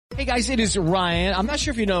Hey guys, it is Ryan. I'm not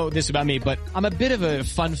sure if you know this about me, but I'm a bit of a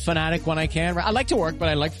fun fanatic when I can. I like to work, but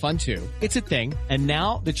I like fun too. It's a thing. And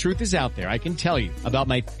now the truth is out there. I can tell you about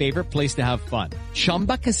my favorite place to have fun.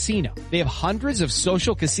 Chumba Casino. They have hundreds of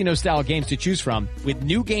social casino style games to choose from with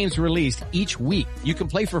new games released each week. You can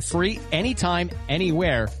play for free anytime,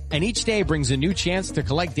 anywhere. And each day brings a new chance to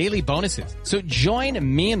collect daily bonuses. So join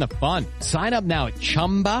me in the fun. Sign up now at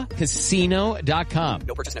ChumbaCasino.com.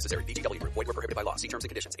 No purchase necessary. VGW Group. Void where prohibited by law. See terms and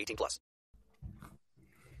conditions. 18+.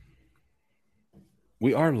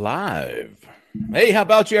 We are live. Hey, how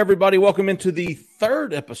about you, everybody? Welcome into the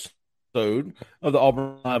third episode of the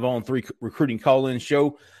Auburn Live on 3 recruiting call-in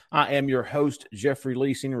show. I am your host, Jeffrey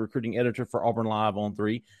Lee, senior recruiting editor for Auburn Live on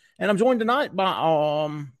 3. And I'm joined tonight by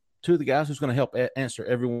two of the guys who's going to help answer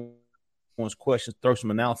everyone's questions, throw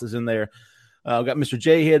some analysis in there. We've got Mr.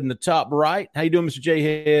 J-Head in the top right. How you doing, Mr.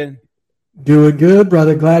 J-Head? Doing good,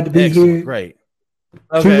 brother. Glad to be here. Great.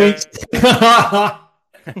 2 weeks.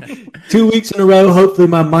 2 weeks in a row. Hopefully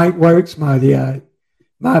my mic works. My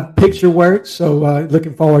picture works. So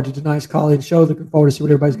looking forward to tonight's call-in show. Looking forward to see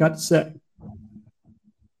what everybody's got to say.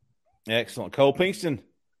 Excellent. Cole Pinkston,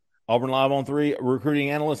 Auburn Live on 3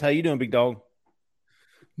 recruiting analyst. How you doing, big dog?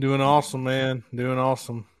 Doing awesome, man. Doing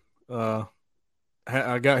awesome. I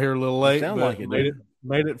got here a little late, Sound but like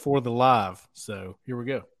made it for the live. So here we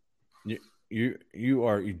go. You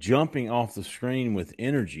are jumping off the screen with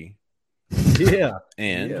energy. Yeah.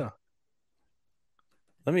 And yeah.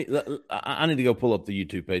 I need to go pull up the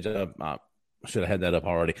YouTube page. I should have had that up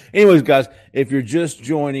already. Anyways, guys, if you're just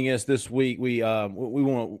joining us this week, we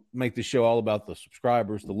want to make this show all about the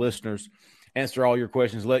subscribers, the listeners, answer all your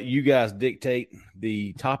questions, let you guys dictate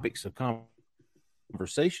the topics of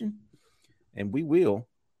conversation, and we will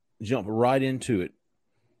jump right into it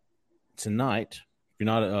tonight. If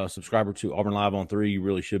you're not a subscriber to Auburn Live on 3, you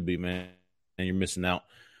really should be, man, and you're missing out.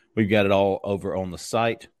 We've got it all over on the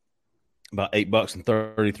site, about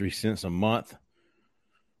 $8.33 a month.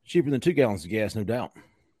 Cheaper than 2 gallons of gas, no doubt.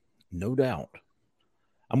 No doubt.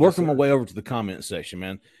 I'm working my way over to the comment section,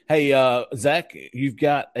 man. Hey, Zach, you've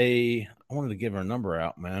got I wanted to give her number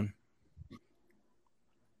out, man.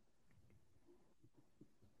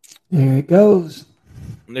 There it goes.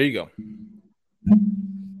 There you go.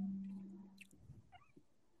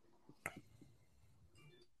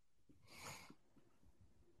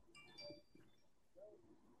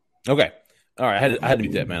 Okay. All right. I had to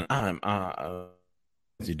do that, man. I'm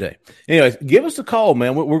busy day. Anyways, give us a call,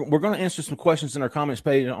 man. We're going to answer some questions in our comments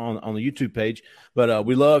page on the YouTube page, but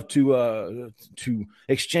we love to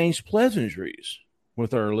exchange pleasantries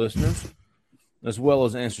with our listeners as well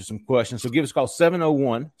as answer some questions. So give us a call,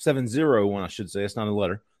 701, I should say. It's not a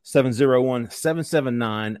letter.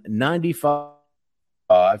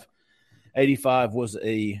 701-779-9585. 85 was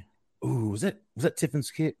was that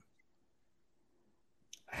Tiffin's kick?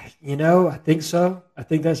 I think so. I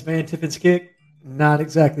think that's Van Tiffin's kick. Not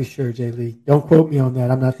exactly sure, Jay Lee. Don't quote me on that.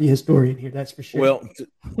 I'm not the historian here. That's for sure.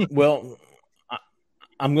 Well,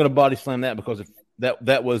 I'm going to body slam that because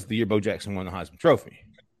that was the year Bo Jackson won the Heisman Trophy.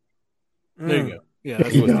 There you go. Yeah,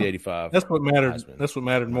 that was the 85. That's what mattered. Heisman. That's what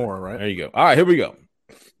mattered more, right? There you go. All right, here we go.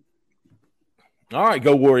 All right,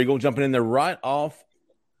 go War Eagle, jumping in there right off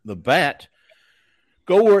the bat.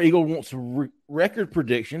 Go War Eagle wants a record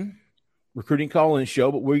prediction. Recruiting call-in show,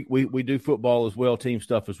 but we do football as well, team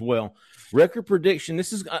stuff as well. Record prediction.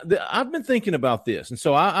 I've been thinking about this, and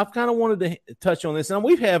so I've kind of wanted to touch on this, and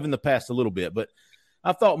we have in the past a little bit, but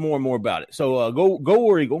I've thought more and more about it. So Go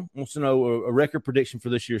War Eagle wants to know a record prediction for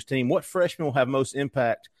this year's team. What freshman will have most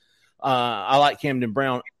impact? I like Camden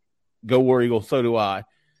Brown. Go War Eagle. So do I.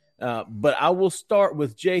 But I will start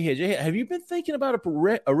with J-Head. J-Head, have you been thinking about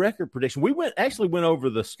a record prediction? We went over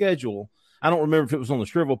the schedule. I don't remember if it was on the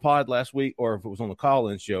Shrivel Pod last week or if it was on the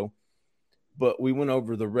call-in show, but we went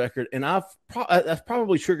over the record, and that's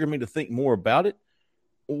probably triggered me to think more about it.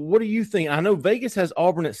 What do you think? I know Vegas has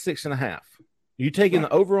Auburn at 6.5. Are you taking the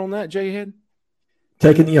over on that, J-Head?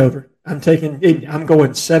 Taking the over. I'm going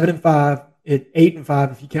 7-5 at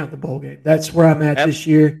 8-5 if you count the bowl game. That's where I'm at this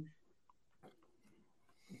year.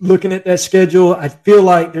 Looking at that schedule, I feel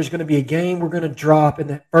like there's going to be a game we're going to drop in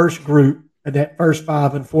that first group. And that first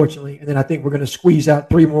 5, unfortunately. And then I think we're going to squeeze out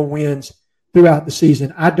 3 more wins throughout the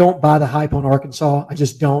season. I don't buy the hype on Arkansas. I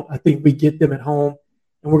just don't. I think we get them at home,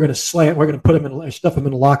 and we're going to put them stuff them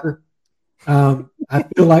in the locker. I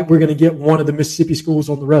feel like we're going to get one of the Mississippi schools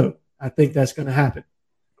on the road. I think that's going to happen.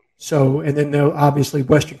 So, and then obviously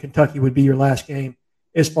Western Kentucky would be your last game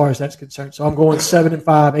as far as that's concerned. So I'm going 7-5,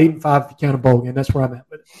 8-5 if you count a bowl game. That's where I'm at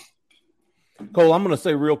with it. Cole, I'm going to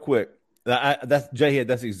say real quick. That's J-Head.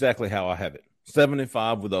 That's exactly how I have it.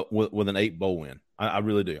 7-5 with an 8 bowl win. I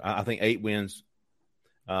really do. I think 8 wins.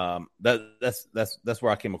 That's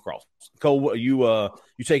where I came across. Cole, what, you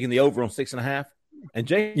taking the over on 6.5? And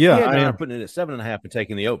Jay Yeah, and I I are am. putting it at 7.5 and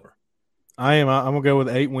taking the over. I am. I'm gonna go with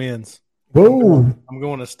 8 wins. Whoa. I'm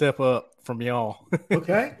going to step up from y'all.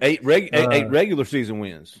 Okay. Eight regular season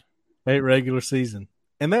wins. 8 regular season,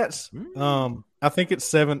 and that's I think it's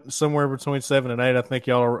 7, somewhere between 7 and 8. I think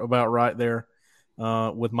y'all are about right there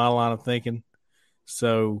with my line of thinking.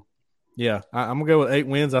 So, yeah, I'm gonna go with 8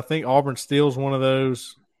 wins. I think Auburn steals one of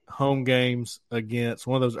those home games against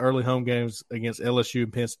one of those early home games against LSU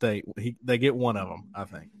and Penn State. They get one of them. I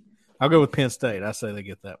think I'll go with Penn State. I say they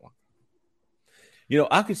get that one. You know,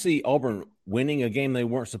 I could see Auburn winning a game they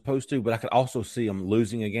weren't supposed to, but I could also see them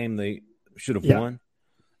losing a game they should have won.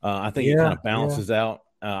 I think it kind of balances out.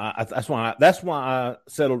 That's why I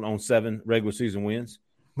settled on 7 regular season wins.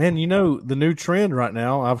 Man, you know, the new trend right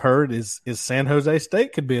now I've heard is San Jose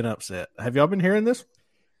State could be an upset. Have y'all been hearing this?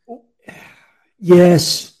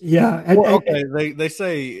 Yes. Yeah. Well, okay, they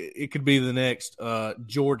say it could be the next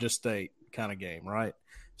Georgia State kind of game, right?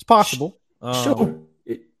 It's possible. Sure.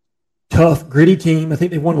 Tough, gritty team. I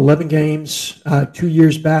think they won 11 games 2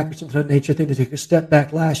 years back or something of that nature. I think they took a step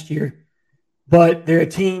back last year. But they're a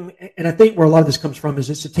team, and I think where a lot of this comes from is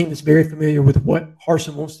it's a team that's very familiar with what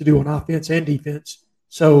Harsin wants to do on offense and defense.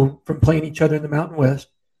 So from playing each other in the Mountain West,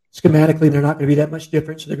 schematically they're not going to be that much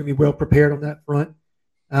different, so they're going to be well prepared on that front.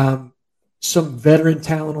 Some veteran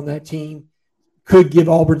talent on that team could give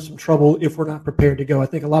Auburn some trouble if we're not prepared to go. I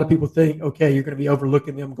think a lot of people think, okay, you're going to be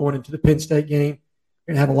overlooking them going into the Penn State game.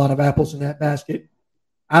 You're going to have a lot of apples in that basket.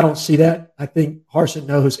 I don't see that. I think Harsin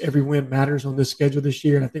knows every win matters on this schedule this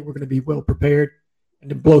year, and I think we're going to be well prepared and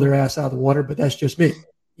to blow their ass out of the water, but that's just me.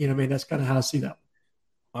 You know what I mean? That's kind of how I see that.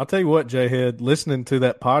 I'll tell you what, J-Head, listening to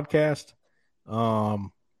that podcast,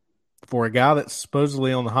 for a guy that's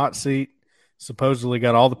supposedly on the hot seat, supposedly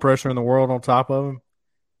got all the pressure in the world on top of him,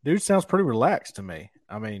 dude sounds pretty relaxed to me.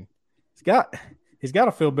 I mean, he's got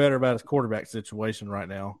to feel better about his quarterback situation right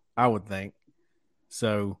now, I would think.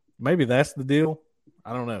 So maybe that's the deal.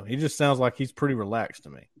 I don't know. He just sounds like he's pretty relaxed to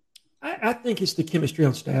me. I think it's the chemistry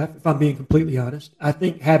on staff, if I'm being completely honest. I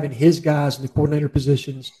think having his guys in the coordinator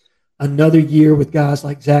positions, another year with guys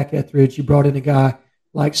like Zach Etheridge, you brought in a guy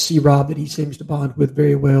like C-Rob that he seems to bond with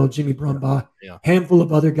very well, Jimmy Brumbaugh, handful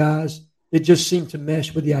of other guys that just seem to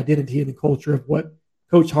mesh with the identity and the culture of what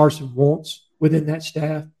Coach Harsin wants within that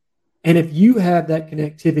staff. And if you have that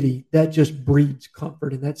connectivity, that just breeds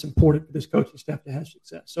comfort, and that's important for this coaching staff to have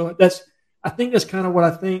success. So I think that's kind of what I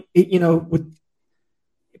think, with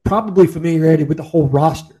probably familiarity with the whole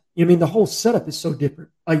roster. I mean, the whole setup is so different.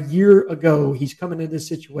 A year ago, he's coming into this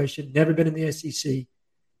situation, never been in the SEC,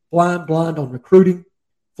 flying blind on recruiting,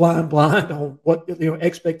 flying blind on what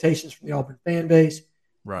expectations from the Auburn fan base.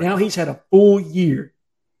 Right. Now he's had a full year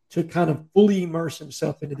to kind of fully immerse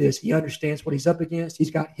himself into this. He understands what he's up against.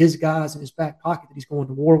 He's got his guys in his back pocket that he's going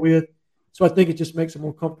to war with. So I think it just makes a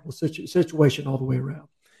more comfortable situation all the way around.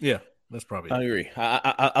 Yeah, that's probably it. I agree.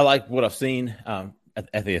 I like what I've seen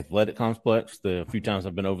at the athletic complex the few times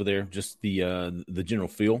I've been over there. Just the general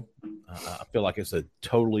feel. I feel like it's a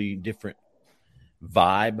totally different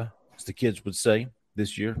vibe, as the kids would say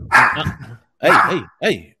this year.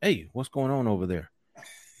 Hey, what's going on over there?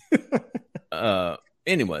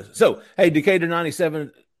 Anyways, so hey, Decatur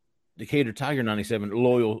Tiger 97,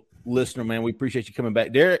 loyal listener, man. We appreciate you coming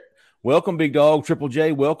back. Derek, welcome, big dog. Triple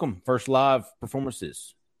J, welcome. First live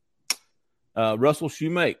performances. Russell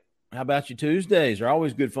Shoemake, how about you? Tuesdays are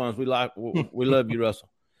always good fun. We love you, Russell.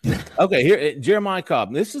 Okay, here Jeremiah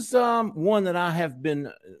Cobb. This is one that I have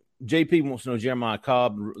been. JP wants to know Jeremiah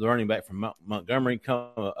Cobb, the running back from Montgomery,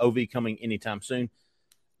 OV coming anytime soon.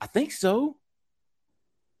 I think so.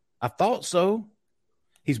 I thought so.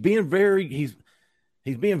 He's being very.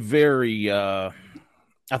 I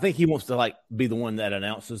think he wants to be the one that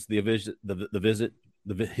announces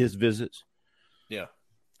his visits. Yeah.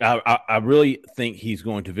 I really think he's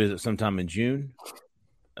going to visit sometime in June.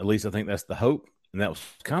 At least I think that's the hope, and that was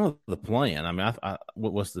kind of the plan. I mean,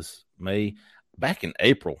 what was this, May? Back in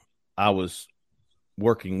April, I was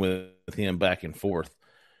working with him back and forth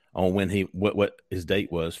on when what his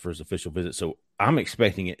date was for his official visit. So I'm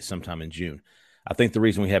expecting it sometime in June. I think the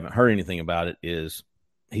reason we haven't heard anything about it is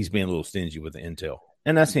he's being a little stingy with the intel,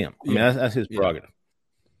 and that's him. I mean, that's his prerogative.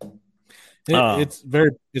 It's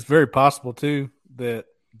very possible too that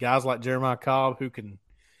guys like Jeremiah Cobb, who can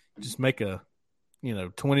just make a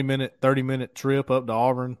 20-minute, 30-minute trip up to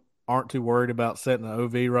Auburn, aren't too worried about setting an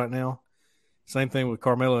OV right now. Same thing with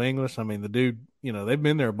Carmelo English. I mean, the dude, they've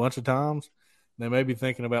been there a bunch of times. They may be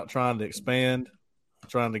thinking about trying to expand,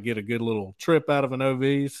 trying to get a good little trip out of an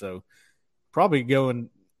OV. So probably going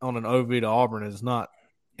on an OV to Auburn is not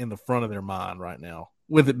in the front of their mind right now,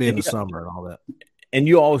 with it being the summer and all that. And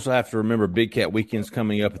you also have to remember Big Cat Weekend's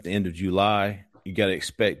coming up at the end of July. You got to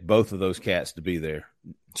expect both of those cats to be there.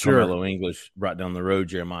 Sure. Carmelo English right down the road,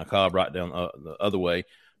 Jeremiah Cobb right down the other way,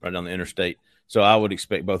 right down the interstate. So I would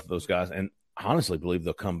expect both of those guys, and I honestly believe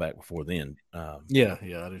they'll come back before then. Yeah,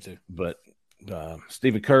 I do too. But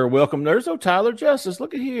Stephen Kerr, welcome. There's Tyler Justice.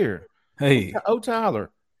 Look at here. Hey, Tyler.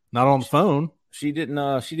 not on the phone. She didn't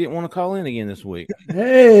want to call in again this week.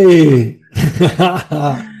 Hey.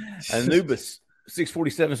 Anubis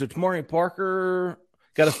 647. So Tamarian Parker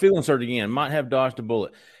got his feelings hurt again. Might have dodged a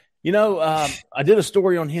bullet. You know, I did a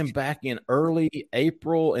story on him back in early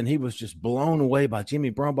April, and he was just blown away by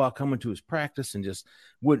Jimmy Brumbaugh coming to his practice and just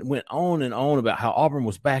went on and on about how Auburn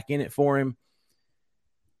was back in it for him.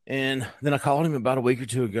 And then I called him about a week or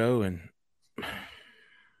two ago, and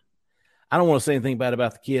I don't want to say anything bad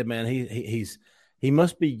about the kid, man. He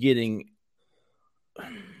must be getting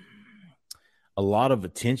a lot of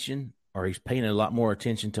attention, or he's paying a lot more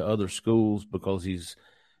attention to other schools because he's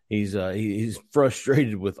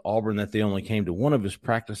frustrated with Auburn that they only came to one of his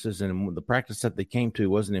practices, and the practice that they came to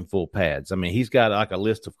wasn't in full pads. I mean, he's got like a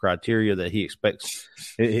list of criteria that he expects,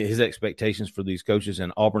 his expectations for these coaches,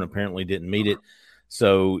 and Auburn apparently didn't meet it.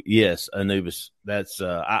 So yes, Anubis, that's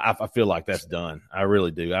I feel like that's done. I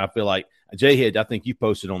really do. I feel like J-Head, I think you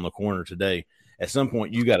posted on the corner today. At some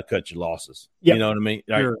point, you got to cut your losses. Yep. You know what I mean?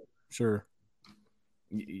 Sure.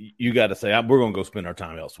 You got to say, we're going to go spend our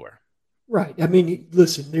time elsewhere. Right. I mean,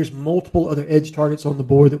 listen, there's multiple other edge targets on the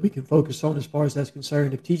board that we can focus on as far as that's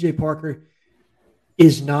concerned. If TJ Parker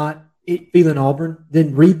is not feeling Auburn,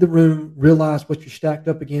 then read the room, realize what you're stacked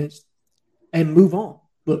up against, and move on.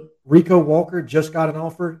 Look, Rico Walker just got an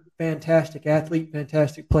offer. Fantastic athlete,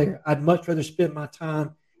 fantastic player. I'd much rather spend my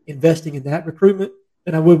time investing in that recruitment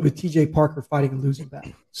than I would with TJ Parker fighting a losing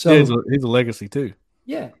battle. So he's a legacy too.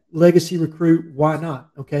 Yeah, legacy recruit, why not?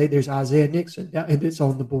 Okay, there's Isaiah Nixon, and it's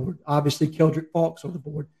on the board. Obviously, Keldrick Falk's on the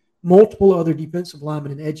board. Multiple other defensive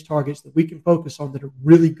linemen and edge targets that we can focus on that are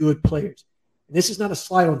really good players. And this is not a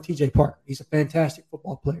slight on TJ Parker. He's a fantastic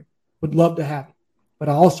football player. Would love to have him. But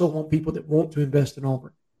I also want people that want to invest in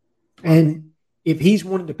Auburn. And if he's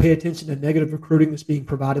wanting to pay attention to negative recruiting that's being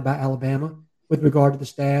provided by Alabama with regard to the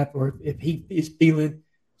staff, or if he is feeling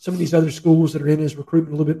some of these other schools that are in his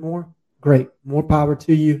recruitment a little bit more, great. More power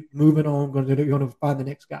to you. Moving on. Going to find the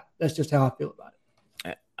next guy. That's just how I feel about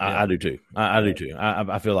it. I do too. I do too.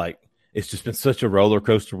 I feel like it's just been such a roller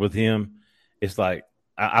coaster with him. It's like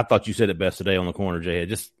I thought you said it best today on the corner, Jay.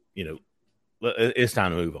 Just, it's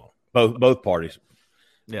time to move on. Both parties.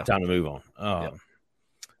 Yeah. Time to move on.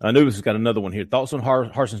 Anubis has got another one here. Thoughts on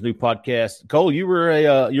Harson's new podcast. Cole, you're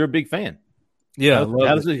a big fan. Yeah.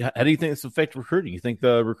 How do you think this affect recruiting? You think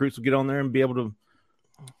the recruits will get on there and be able to?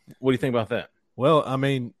 What do you think about that? Well, I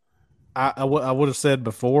mean, I would have said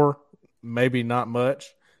before, maybe not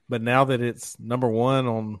much, but now that it's number one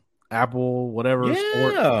on Apple, whatever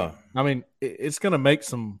sport, I mean, it's going to make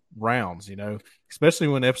some rounds, especially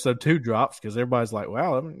when episode 2 drops, because everybody's like,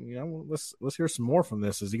 wow, let's hear some more from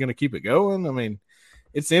this. Is he going to keep it going? I mean,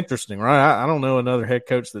 it's interesting, right? I don't know another head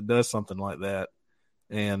coach that does something like that.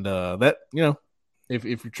 And that, if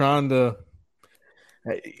you're trying to,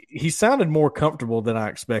 he sounded more comfortable than I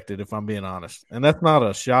expected, if I'm being honest. And that's not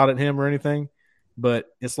a shot at him or anything, but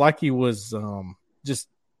it's like he was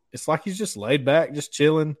it's like he's just laid back, just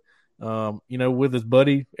chilling, with his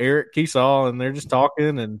buddy Eric Keesaw, and they're just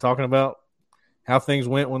talking about how things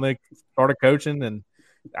went when they started coaching. And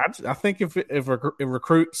I think if a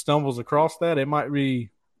recruit stumbles across that,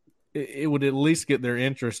 it would at least get their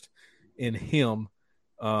interest in him.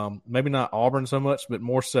 Maybe not Auburn so much, but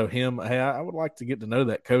more so him. Hey, I would like to get to know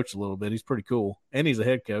that coach a little bit. He's pretty cool, and he's a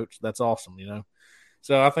head coach. That's awesome,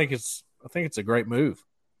 So I think it's a great move,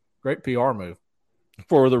 great PR move.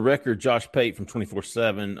 For the record, Josh Pate from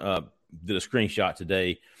 24/7 did a screenshot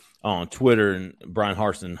today on Twitter, and Brian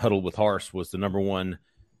Harson, Huddled with Hars, was the number one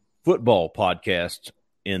football podcast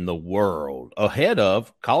in the world, ahead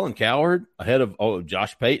of Colin Cowherd, ahead of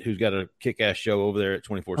Josh Pate, who's got a kick-ass show over there at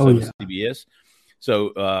 24/7 CBS.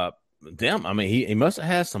 So, I mean, he must have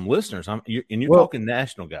had some listeners. You're talking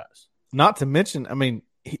national guys. Not to mention, I mean,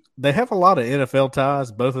 they have a lot of NFL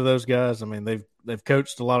ties, both of those guys. I mean, they've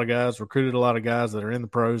coached a lot of guys, recruited a lot of guys that are in the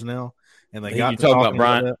pros now. And they got to talking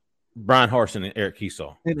about Brian Harson and Eric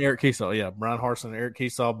Keesaw. Brian Harson and Eric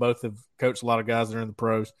Keesaw both have coached a lot of guys that are in the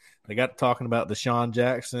pros. They got to talking about Deshaun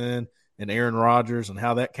Jackson and Aaron Rodgers and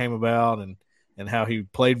how that came about, and how he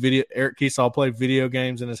Eric Keesaw played video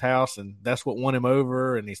games in his house, and that's what won him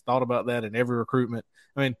over, and he's thought about that in every recruitment.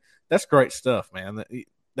 I mean, that's great stuff, man.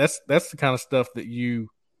 that's the kind of stuff that you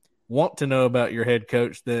want to know about your head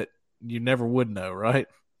coach that you never would know, right?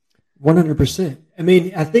 100%. I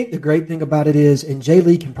mean, I think the great thing about it is, and Jay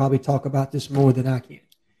Lee can probably talk about this more than I can,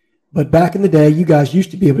 but back in the day, you guys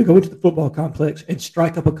used to be able to go into the football complex and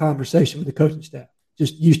strike up a conversation with the coaching staff.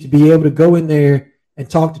 Just used to be able to go in there and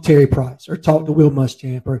talk to Terry Price or talk to Will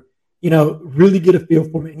Muschamp or, really get a feel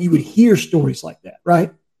for it. And you would hear stories like that,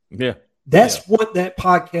 right? Yeah. That's what that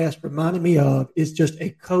podcast reminded me of, is just a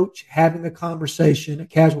coach having a conversation, a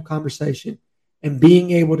casual conversation, and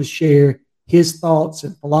being able to share his thoughts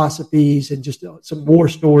and philosophies and just some war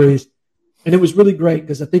stories. And it was really great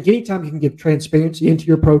because I think anytime you can give transparency into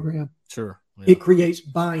your program, Sure, yeah. it creates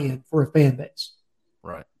buy-in for a fan base.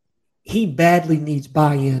 Right. He badly needs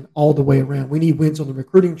buy-in all the way around. We need wins on the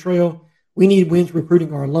recruiting trail. We need wins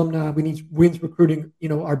recruiting our alumni. We need wins recruiting,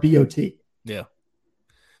 our BOT. Yeah.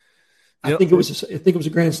 I think it was a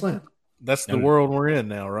grand slam. That's the world we're in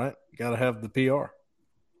now, right? Got to have the PR.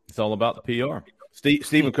 It's all about the PR.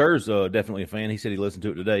 Stephen Kerr's definitely a fan. He said he listened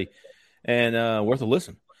to it today, and worth a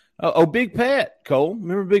listen. Big Pat, Cole.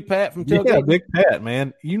 Remember Big Pat from Tailgate? Yeah, Big Pat,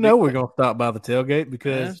 man. We're going to stop by the tailgate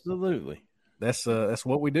because absolutely that's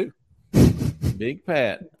what we do. Big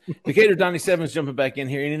Pat. Decatur 97 is jumping back in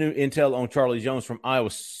here. Any new intel on Charlie Jones from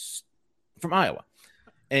Iowa?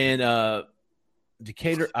 And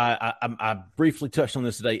Decatur, I briefly touched on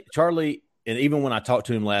this today. Charlie, and even when I talked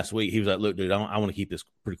to him last week, he was like, "Look, dude, I want to keep this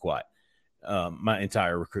pretty quiet, my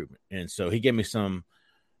entire recruitment." And so he gave me some.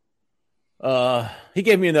 He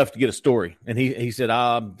gave me enough to get a story, and he said,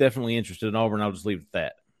 "I'm definitely interested in Auburn. I'll just leave it at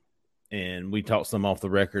that." And we talked some off the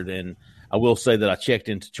record, and I will say that I checked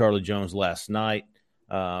into Charlie Jones last night,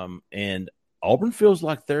 and Auburn feels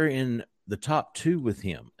like they're in the top two with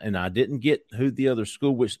him. And I didn't get who the other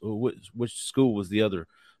school, which school was the other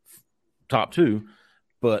top two,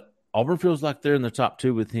 but Auburn feels like they're in the top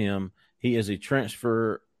two with him. He is a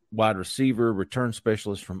transfer wide receiver, return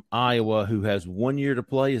specialist from Iowa who has 1 year to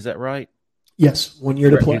play. Is that right? Yes, 1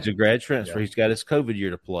 year to play. He's a grad transfer. Yeah. He's got his COVID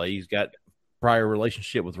year to play. He's got prior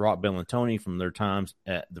relationship with Rock Bellantoni from their times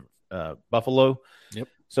at the Buffalo. Yep.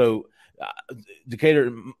 So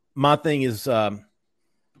Decatur, my thing is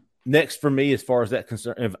next for me, as far as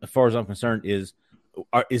I'm concerned, is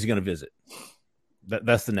he going to visit?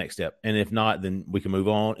 That's the next step. And if not, then we can move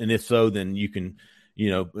on. And if so, then you can,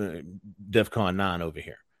 DEFCON 9 over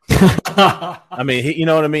here. I mean, you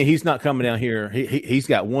know what I mean? He's not coming down here. He's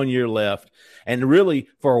got 1 year left. And really,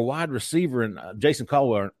 for a wide receiver, and Jason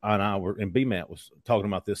Caldwell and I were, and BMAT was talking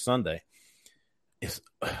about this Sunday,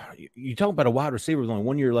 you talk about a wide receiver with only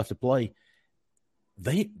 1 year left to play.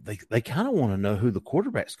 They kind of want to know who the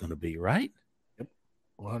quarterback's going to be, right? Yep,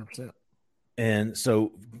 100%. And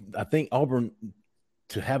so I think Auburn,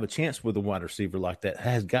 to have a chance with a wide receiver like that,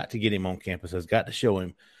 has got to get him on campus, has got to show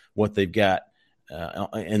him what they've got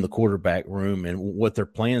in the quarterback room and what their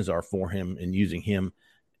plans are for him and using him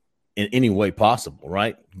in any way possible,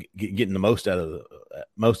 right? Getting the most out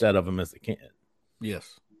of him as they can.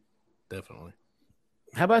 Yes, definitely.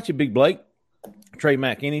 How about you, Big Blake? Trey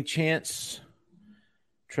Mack, any chance?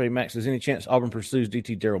 Trey Mack says, any chance Auburn pursues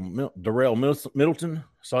DT Darrell Middleton?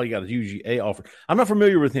 Saw you got a UGA offer. I'm not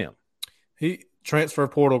familiar with him. He transfer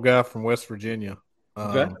portal guy from West Virginia.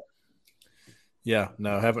 Okay. Yeah,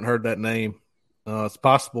 no, haven't heard that name. It's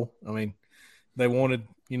possible. I mean, they wanted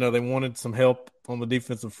some help on the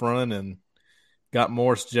defensive front and got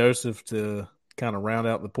Morris Joseph to kind of round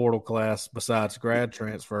out the portal class besides grad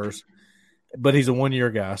transfers. But he's a 1 year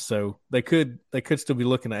guy, so they could still be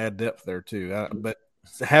looking to add depth there too. But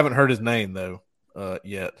haven't heard his name though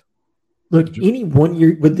yet. Look, any 1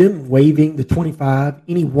 year with them waiving the 25,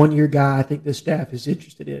 any 1 year guy, I think the staff is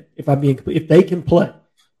interested in. If they can play,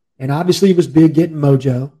 and obviously it was big getting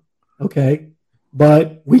Mojo, okay,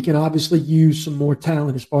 but we can obviously use some more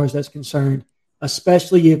talent as far as that's concerned,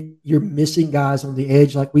 especially if you're missing guys on the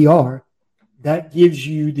edge like we are. That gives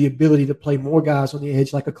you the ability to play more guys on the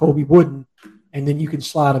edge like a Kobe Wooden, and then you can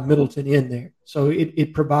slide a Middleton in there. So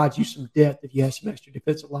it provides you some depth if you have some extra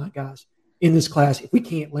defensive line guys in this class if we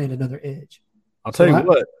can't land another edge. I'll tell you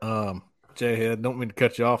what, J-Head, don't mean to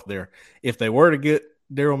cut you off there. If they were to get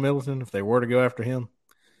Darrell Middleton, if they were to go after him,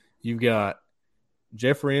 you've got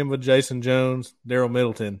Jeffrey Emba, Jason Jones, Darrell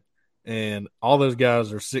Middleton, and all those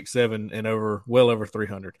guys are 6'7" and well over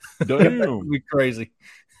 300. Damn. That would be crazy.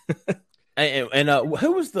 And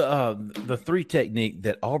who was the three technique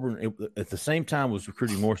that Auburn at the same time was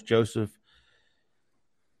recruiting Morris Joseph?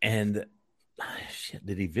 And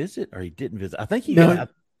did he visit or he didn't visit? I think he got.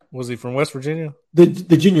 Was he from West Virginia? The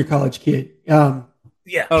junior college kid. Yeah.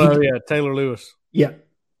 Oh, yeah, Taylor Lewis. Yeah.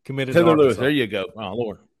 Committed Taylor to Lewis. Arkansas. There you go. Oh,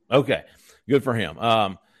 Lord. Okay. Good for him.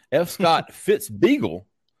 F. Scott Fitzbeagle.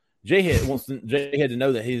 Jay had to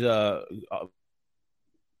know that his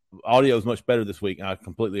audio is much better this week. I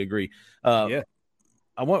completely agree. Yeah.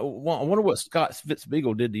 I wonder what Scott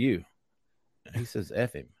Fitzbeagle did to you. He says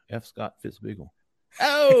F him. F. Scott Fitzbeagle.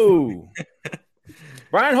 Oh,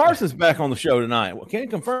 Brian Harson's back on the show tonight. Well, can you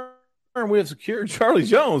confirm we have secured Charlie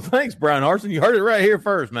Jones? Thanks, Brian Harson. You heard it right here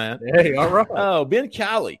first, man. Hey, all right. Oh, Ben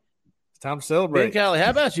Cowley. It's time to celebrate. Ben Cowley, how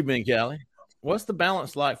about you, Ben Cowley? What's the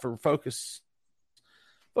balance like for focusing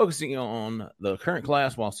on the current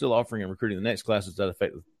class while still offering and recruiting the next classes that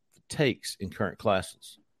affect the takes in current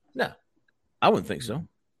classes? No, I wouldn't think so.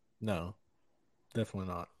 No,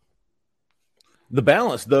 definitely not. The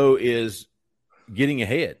balance, though, is getting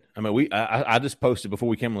ahead. I mean, I just posted before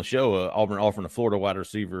we came on the show, Auburn offering a Florida wide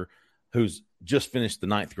receiver who's just finished the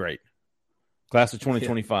 9th grade. Class of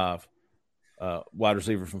 2025, wide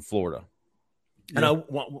receiver from Florida. Yeah. And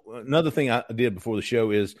another thing I did before the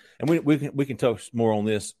show is, and we can touch more on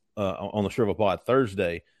this on the Shrivel Pod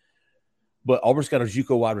Thursday, but Auburn's got a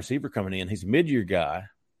JUCO wide receiver coming in. He's a mid-year guy.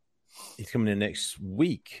 He's coming in next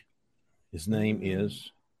week. His name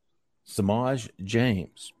is Samaj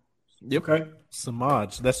James. Yep. Okay.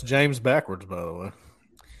 Samaj. That's James backwards, by the way.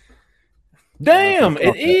 Damn,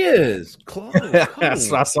 it is. Close.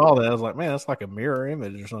 I saw that. I was like, man, that's like a mirror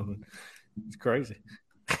image or something. It's crazy.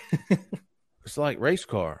 It's like race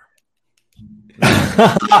car.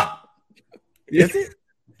 Is it?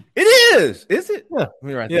 It is. Is it? Yeah. Let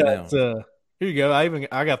me write that down. Here you go.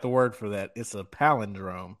 I got the word for that. It's a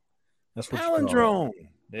palindrome. That's what palindrome.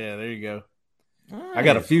 Yeah, there you go. Nice, I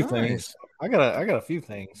got a few things. I got a few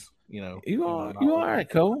things. You know, you all right,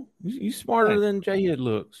 Cole? You smarter than Jay Head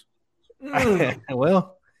looks.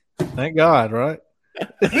 Well, thank God, right?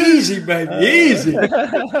 Easy, baby, easy. Jay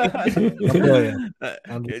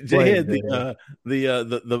Head,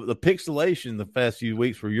 the pixelation the past few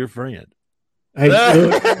weeks were your friend. Hey,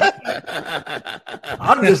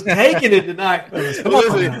 I'm just taking it tonight.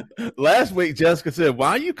 Listen, last week, Jessica said,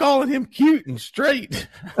 "Why are you calling him cute and straight?"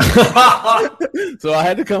 So I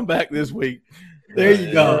had to come back this week. There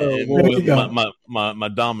you go. There you go. My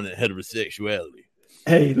dominant heterosexuality.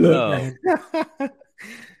 Hey, look, man.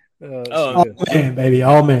 Oh, man, baby.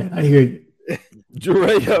 Oh, man. I hear you.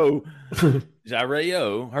 Jireo,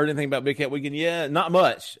 heard anything about Big Cat Weekend? Yeah, not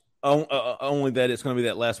much. Only that it's going to be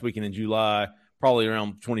that last weekend in July, probably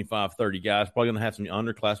around 25, 30 guys. Probably going to have some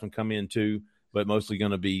underclassmen come in too, but mostly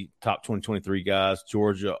going to be top 2023 guys.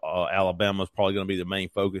 Georgia, Alabama is probably going to be the main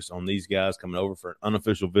focus on these guys coming over for an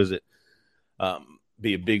unofficial visit.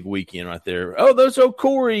 Be a big weekend right there. Oh, there's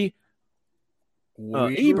Corey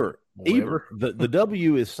Eber. Eber. The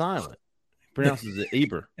W is silent. He pronounces it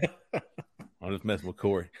Eber. I'm just messing with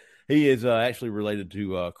Corey. He is actually related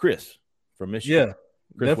to Chris from Michigan. Yeah,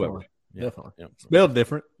 Chris definitely. Weber. Yeah. Definitely. Yeah. Spelled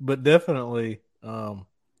different, but definitely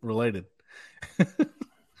related. A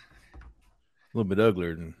little bit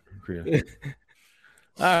uglier than Chris.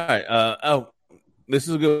 All right. This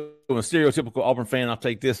is a good one. Stereotypical Auburn fan. I'll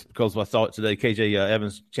take this because I saw it today. KJ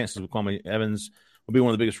Evans, chances with Kwame Evans will be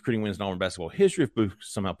one of the biggest recruiting wins in Auburn basketball history if Bruce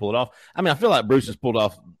somehow pull it off. I mean, I feel like Bruce has pulled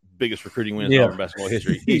off biggest recruiting wins in Auburn basketball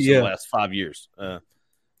history each of the last 5 years.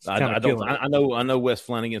 I know Wes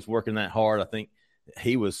Flanagan's working that hard. I think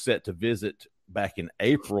he was set to visit back in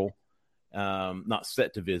April. Not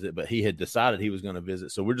set to visit, but he had decided he was going to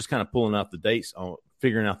visit. So we're just kind of pulling out the dates,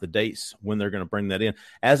 figuring out the dates when they're going to bring that in.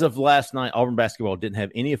 As of last night, Auburn basketball didn't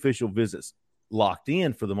have any official visits locked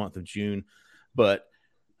in for the month of June, but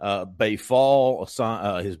Bay Fall,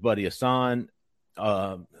 his buddy Hassan,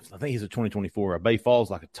 I think he's a 2024. Bay Fall's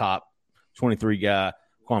like a top 23 guy.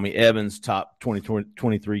 Kwame Evans, top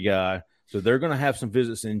 2023 guy. So they're going to have some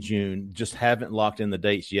visits in June. Just haven't locked in the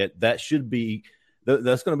dates yet. That's going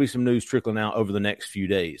to be some news trickling out over the next few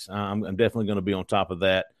days. I'm definitely going to be on top of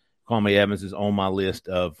that. Kwame Evans is on my list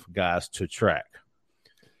of guys to track.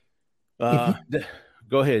 Go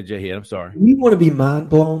ahead, Jay. I'm sorry. You want to be mind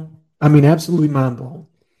blown? I mean, absolutely mind blown.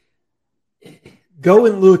 Go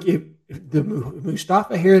and look at the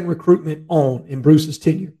Mustafa Heron recruitment in Bruce's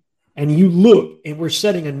tenure, and you look, and we're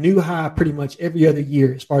setting a new high pretty much every other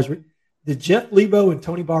year as far as the Jeff Lebo and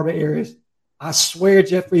Tony Barber eras. I swear,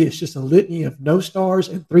 Jeffrey, it's just a litany of no stars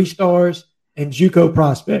and 3 stars and JUCO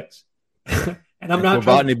prospects. And I'm not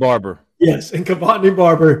Kavotny Barber. Yes, and Kavotny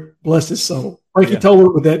Barber, bless his soul. Frankie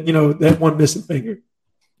Toller with that one missing finger.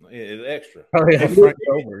 It's extra. Oh, yeah, Frank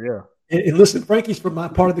Over, yeah. And listen, Frankie's from my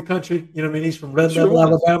part of the country. You know what I mean? He's from Red Level,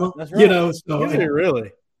 Alabama. That's right. So, is he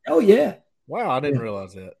really? Oh, yeah. Wow, I didn't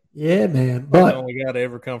realize that. Yeah, man. But the only guy to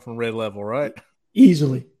ever come from Red Level, right?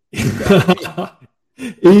 Easily.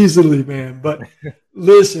 Easily, man. But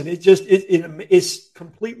listen, it's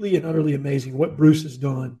completely and utterly amazing what Bruce has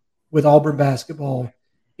done with Auburn basketball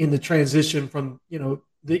in the transition from the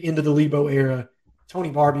end of the Lebo era. Tony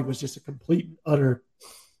Barbie was just a complete and utter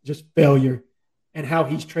just failure, and how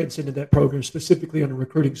he's transcended that program specifically on a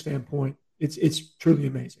recruiting standpoint. It's truly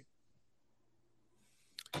amazing.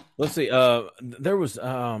 Let's see. There was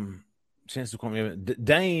chance to call me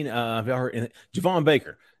Dane. Have y'all heard Javon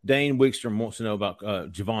Baker? Dane Wickstrom wants to know about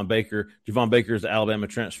Javon Baker. Javon Baker is the Alabama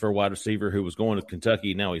transfer wide receiver who was going to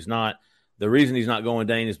Kentucky. Now he's not. The reason he's not going,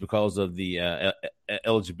 Dane, is because of the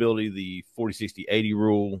eligibility, the 40, 60, 80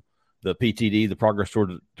 rule, the PTD, the progress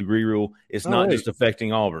toward degree rule. It's not just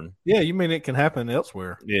affecting Auburn. Yeah, you mean it can happen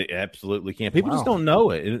elsewhere? It absolutely can. People just don't know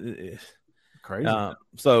it. Crazy.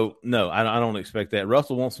 So, no, I don't expect that.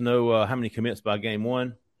 Russell wants to know how many commits by game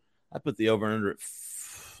one. I put the over and under at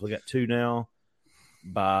we got 2 now.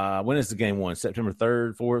 By when is the game one? September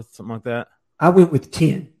 3rd, 4th, something like that? I went with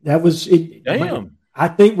 10. That was it. Damn. I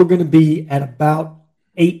think we're going to be at about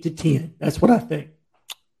 8 to 10. That's what I think.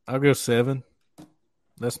 I'll go 7.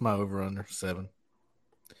 That's my over under 7.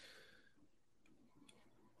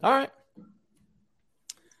 All right.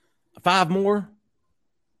 5 more.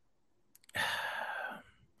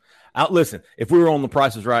 Listen, if we were on the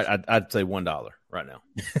prices right, I'd say $1 right now.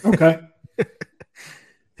 Okay.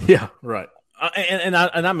 Yeah, right. And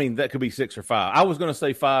I mean that could be 6 or 5. I was going to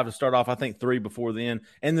say 5 to start off. I think 3 before then,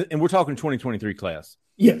 and we're talking 2023 class.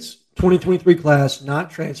 Yes, 2023 class,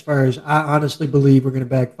 not transfers. I honestly believe we're going to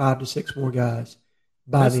bag 5 to 6 more guys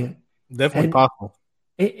by then. Definitely possible.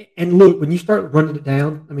 And look, when you start running it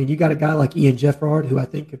down, I mean, you got a guy like Ian Jeffrard who I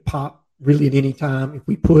think could pop really at any time if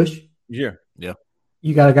we push. Yeah.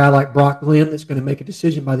 You got a guy like Brock Glenn that's going to make a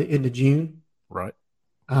decision by the end of June. Right.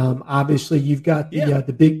 Obviously, you've got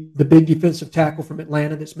the big defensive tackle from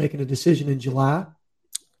Atlanta that's making a decision in July.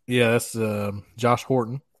 Yeah, that's Josh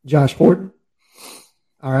Horton. Josh Horton.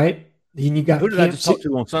 All right. Then you got who did I just talk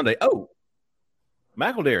to on Sunday? Oh,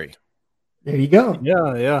 McElderry. There you go.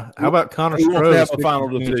 Yeah. How about Connor Who wants to have Stroh? a final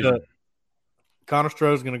decision? Connor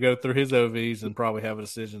Stroh is going to go through his OVs and probably have a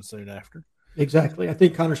decision soon after. Exactly. I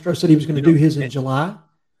think Connor Stroh said he was going to do his in July.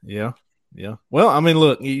 Yeah. Well, I mean,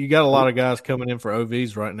 look, you got a lot of guys coming in for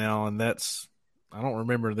OVs right now, and I don't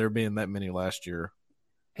remember there being that many last year.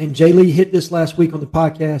 And Jay Lee hit this last week on the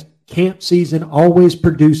podcast. Camp season always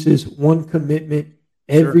produces one commitment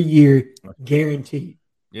every year, guaranteed.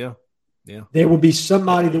 Yeah. There will be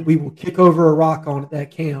somebody that we will kick over a rock on at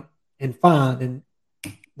that camp and find, and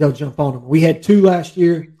they'll jump on them. We had 2 last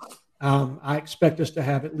year. I expect us to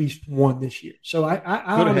have at least 1 this year. So I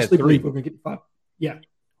honestly believe we're going to get 5. Yeah.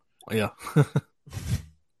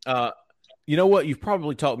 You know what? You've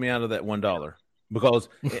probably talked me out of that $1 because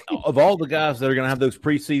of all the guys that are going to have those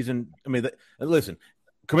preseason. I mean, listen,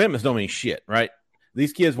 commitments don't mean shit, right?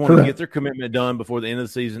 These kids want to get their commitment done before the end of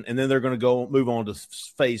the season, and then they're going to move on to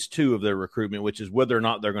phase 2 of their recruitment, which is whether or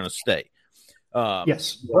not they're going to stay.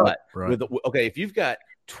 Yes. But if you've got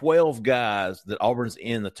 12 guys that Auburn's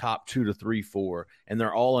in the top 2 to 3 for, and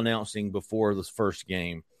they're all announcing before this first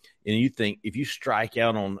game, and you think if you strike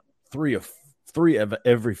out on three of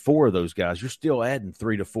every 4 of those guys, you're still adding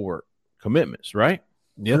 3 to 4 commitments, right?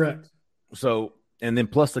 Yeah. Correct. So, and then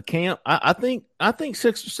plus the camp, I think 6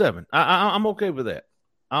 or 7. I'm okay with that.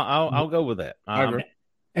 I'll go with that. I agree.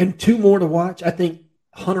 And 2 more to watch. I think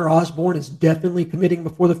Hunter Osborne is definitely committing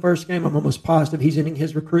before the first game. I'm almost positive he's ending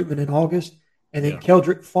his recruitment in August. And then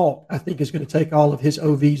Keldrick Falk, I think, is going to take all of his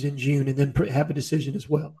OVs in June and then have a decision as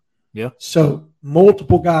well. Yeah. So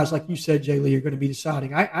multiple guys, like you said, Jay Lee, are going to be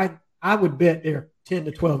deciding. I would bet there are 10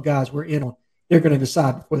 to 12 guys we're in on. They're going to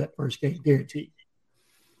decide before that first game, guaranteed.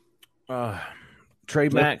 Trey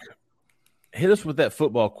Mack, hit us with that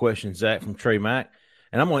football question, Zach, from Trey Mack.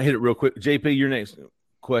 And I'm going to hit it real quick. JP, your next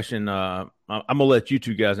question. I'm going to let you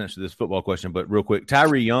 2 guys answer this football question, but real quick.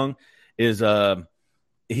 Tyree Young is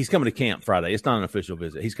he's coming to camp Friday. It's not an official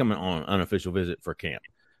visit. He's coming on an unofficial visit for camp.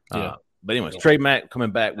 But anyways, Trey Mack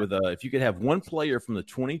coming back with if you could have one player from the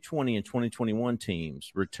 2020 and 2021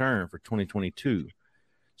 teams return for 2022,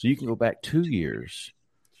 so you can go back 2 years,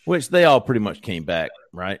 which they all pretty much came back,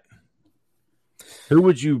 right? Who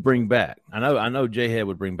would you bring back? I know J-Head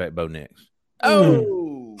would bring back Bo Nix.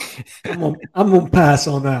 Oh, I'm gonna pass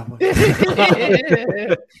on that one.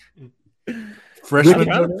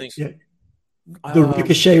 Freshman. The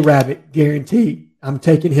Ricochet Rabbit, guaranteed. I'm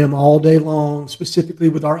taking him all day long, specifically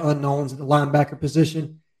with our unknowns at the linebacker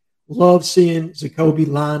position. Love seeing Zacoby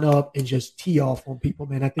line up and just tee off on people,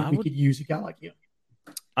 man. I think we could use a guy like him.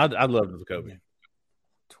 I'd love Zacoby.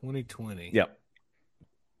 2020. Yep.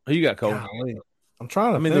 Who you got, Cole? I'm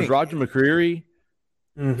trying to think. There's Roger McCreary.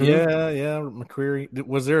 Mm-hmm. Yeah, McCreary.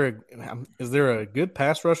 Is there a good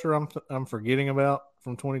pass rusher I'm forgetting about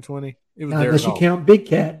from 2020? It was Now, Derek unless you Hall. count Big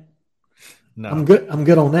Cat, No, I'm good. I'm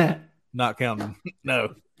good on that. not counting.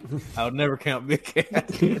 No, I would never count Big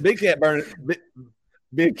Cat. Big Cat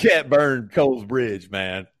Big Cat burned Cole's Bridge,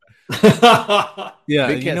 man. Yeah,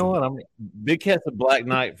 Big you Cat's, know what? Big Cat's a Black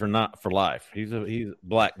Knight for life. He's a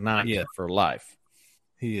Black Knight Yeah. for life.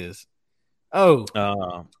 He is. Oh,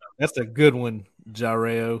 Uh, that's a good one,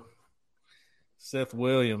 Jareo. Seth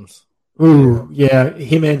Williams. Ooh, yeah,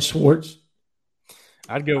 him and Schwartz.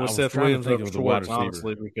 I'd go I with was Seth trying to Williams think over of the wide Schwartz, receiver.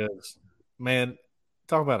 honestly, because, man,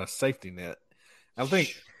 talk about a safety net. I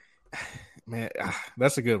think, man,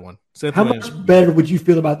 that's a good one. Seth How Williams. much better would you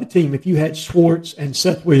feel about the team if you had Schwartz and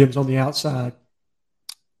Seth Williams on the outside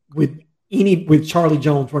with Charlie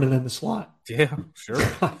Jones running in the slot? Yeah, sure.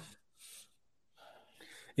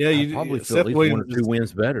 Yeah, I probably feel Seth at least Williams one or two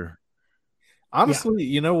wins better. Honestly,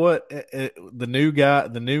 you know what?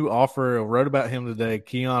 The new offer, I wrote about him today,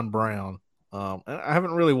 Keon Brown. I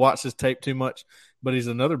haven't really watched his tape too much, but he's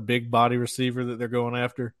another big body receiver that they're going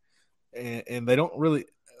after. And they don't really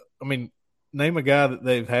 – I mean, name a guy that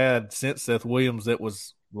they've had since Seth Williams that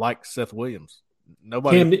was like Seth Williams.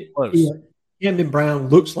 Nobody close. Yeah, Camden Brown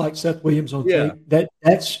looks like Seth Williams on Yeah. tape.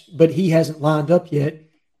 But he hasn't lined up yet.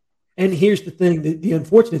 And here's the thing: the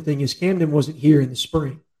unfortunate thing is Camden wasn't here in the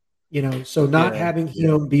spring. So not having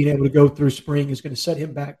him being able to go through spring is going to set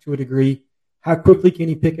him back to a degree. How quickly can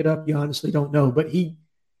he pick it up? You honestly don't know. But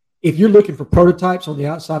if you're looking for prototypes on the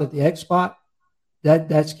outside of the X spot,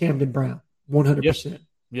 that's Camden Brown, 100%.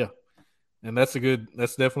 Yeah, and that's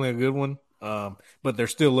definitely a good one. But they're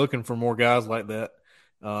still looking for more guys like that.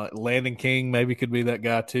 Landon King maybe could be that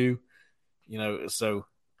guy too. So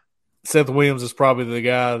Seth Williams is probably the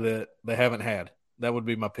guy that they haven't had. That would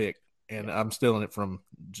be my pick. And I'm stealing it from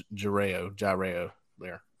Jareo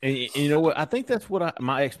there. And you know what? I think that's what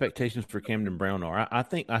my expectations for Camden Brown are. I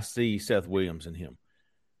think I see Seth Williams in him.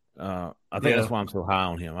 I think that's why I'm so high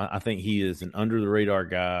on him. I think he is an under-the-radar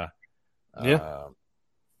guy.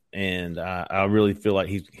 And I really feel like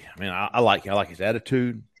I like his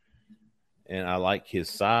attitude, and I like his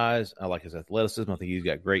size. I like his athleticism. I think he's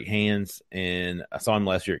got great hands. And I saw him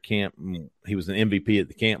last year at camp. He was an MVP at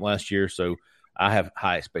the camp last year, so I have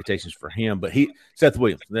high expectations for him. But Seth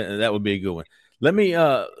Williams, that would be a good one. Let me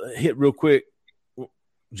hit real quick,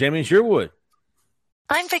 Jamie Sherwood.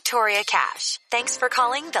 I'm Victoria Cash. Thanks for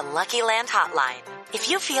calling the Lucky Land Hotline. If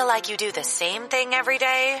you feel like you do the same thing every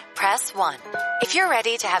day, press 1. If you're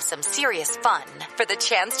ready to have some serious fun for the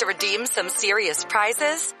chance to redeem some serious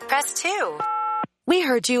prizes, press 2. We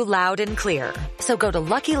heard you loud and clear. So go to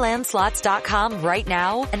LuckyLandSlots.com right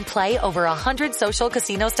now and play over 100 social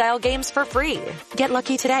casino-style games for free. Get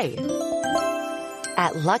lucky today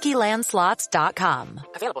at LuckyLandSlots.com.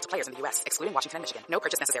 Available to players in the U.S., excluding Washington and Michigan. No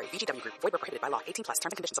purchase necessary. VGW Group. Void where prohibited by law. 18+. Terms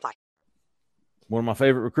and conditions apply. One of my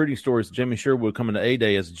favorite recruiting stories, Jamie Sherwood coming to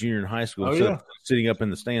A-Day as a junior in high school, sitting up in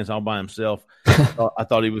the stands all by himself. I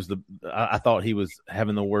thought he was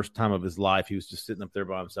having the worst time of his life. He was just sitting up there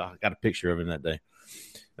by himself. I got a picture of him that day.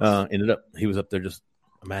 He was up there just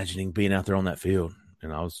imagining being out there on that field,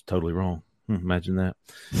 and I was totally wrong. Imagine that.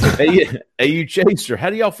 AU Chaser, how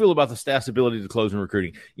do y'all feel about the staff's ability to close in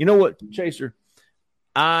recruiting? You know what, Chaser?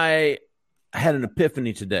 I had an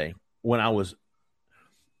epiphany today when I was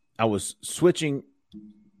switching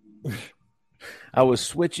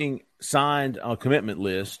signed commitment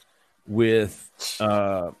list with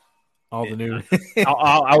all the new.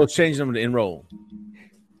 I was changing them to enroll,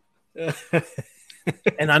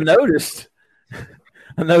 and I noticed.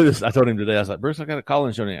 I told him today. I was like, Bruce, I got a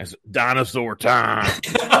call-in show. I said, dinosaur time.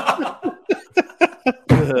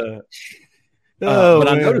 But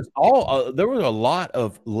I noticed there was a lot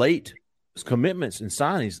of late commitments and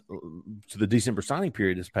signings to the December signing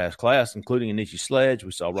period this past class, including Anichi Sledge.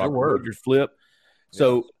 We saw Robert Rogers flip.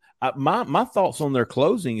 So my thoughts on their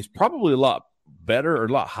closing is probably a lot better or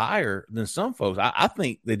a lot higher than some folks. I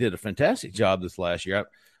think they did a fantastic job this last year.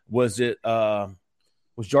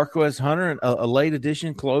 Was Jarquez Hunter a late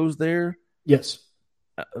addition closed there? Yes.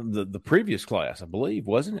 The previous class, I believe,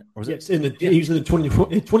 wasn't it? Yes, he was in the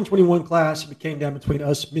 2021 class. He came down between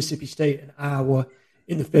us, Mississippi State, and Iowa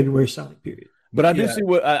in the February signing period. But I do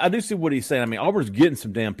see what he's saying. I mean, Auburn's getting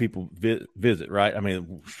some damn people visit, right? I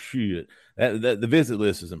mean, shit, the visit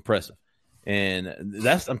list is impressive, and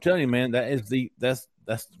I'm telling you, man, that's the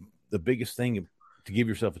biggest thing to give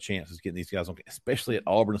yourself a chance is getting these guys on, especially at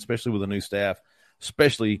Auburn, especially with a new staff,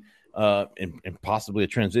 especially in possibly a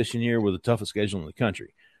transition year with the toughest schedule in the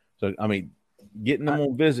country. So, I mean, getting them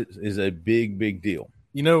on visits is a big, big deal.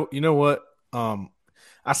 You know what?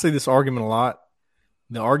 I see this argument a lot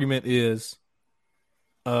The argument is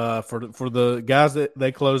for the guys that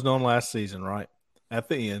they closed on last season, right at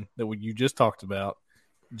the end that you just talked about,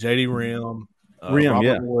 J.D. Rim,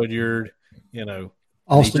 Robert Woodyard,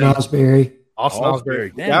 Austin Osbury.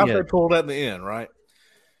 The guys they pulled at the end, right?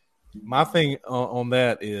 My thing on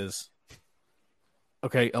that is,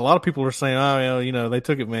 okay, a lot of people are saying, they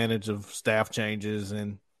took advantage of staff changes,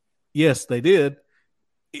 and yes, they did.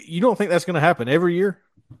 You don't think that's going to happen every year?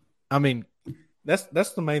 I mean,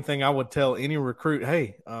 that's the main thing I would tell any recruit.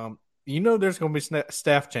 Hey, there's going to be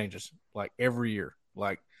staff changes like every year.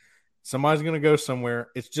 Like somebody's going to go somewhere.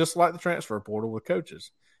 It's just like the transfer portal with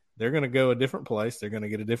coaches. They're going to go a different place. They're going to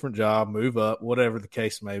get a different job, move up, whatever the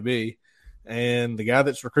case may be. And the guy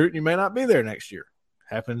that's recruiting you may not be there next year.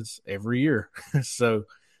 Happens every year. So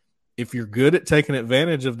if you're good at taking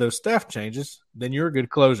advantage of those staff changes, then you're a good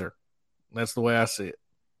closer. That's the way I see it.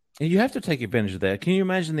 And you have to take advantage of that. Can you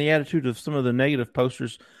imagine the attitude of some of the negative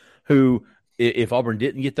posters who, if Auburn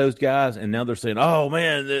didn't get those guys, and now they're saying, oh,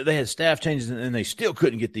 man, they had staff changes and they still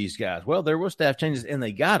couldn't get these guys. Well, there were staff changes and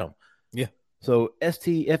they got them. Yeah. So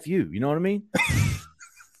STFU, you know what I mean?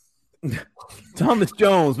 Thomas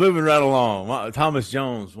Jones, moving right along. Thomas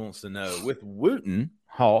Jones wants to know, with Wooten,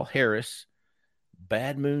 Hall, Harris,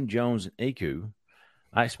 Bad Moon, Jones, and Aku,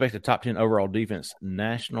 I expect a top 10 overall defense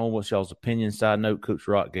national. What's y'all's opinion? Side note, Coach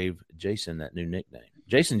Rock gave Jason that new nickname.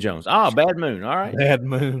 Jason Jones. Bad Moon. All right. Bad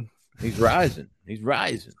Moon. He's rising.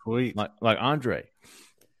 Sweet. Like Andre.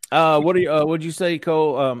 What'd you say,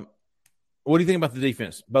 Cole? What do you think about the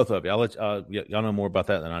defense? Both of you. I'll let y'all know more about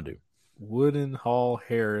that than I do. Wooden, Hall,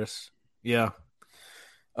 Harris. Yeah.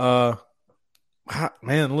 Man,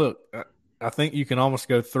 look, I think you can almost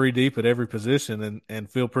go 3 deep at every position and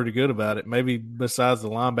feel pretty good about it. Maybe besides the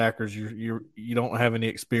linebackers, you don't have any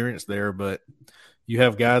experience there, but you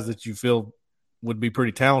have guys that you feel would be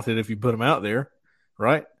pretty talented if you put them out there,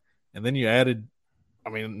 right? And then you added,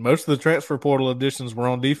 most of the transfer portal additions were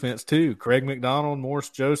on defense too. Craig McDonald, Morris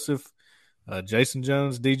Joseph, Jason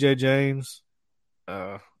Jones, DJ James,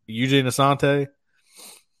 Eugene Asante.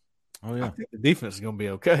 Oh, yeah. I think the defense is going to be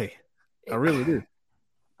okay. I really do.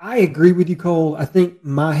 I agree with you, Cole. I think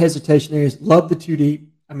my hesitation there is love the 2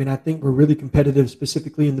 deep. I think we're really competitive,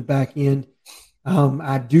 specifically in the back end.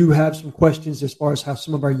 I do have some questions as far as how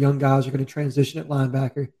some of our young guys are going to transition at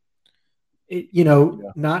linebacker.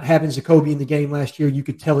 Not having Zacoby in the game last year, you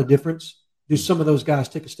could tell a difference. Do some of those guys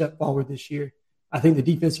take a step forward this year? I think the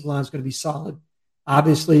defensive line is going to be solid.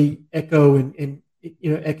 Obviously, Echo and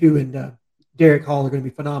Derek Hall are going to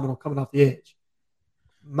be phenomenal coming off the edge.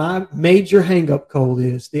 My major hang-up, Cole,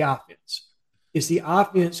 is the offense. Is the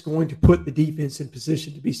offense going to put the defense in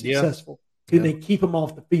position to be successful? Do they keep them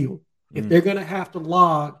off the field? If they're going to have to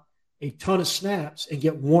log a ton of snaps and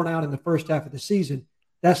get worn out in the first half of the season,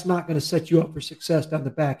 that's not going to set you up for success down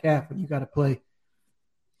the back half when you got to play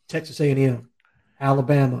Texas A&M,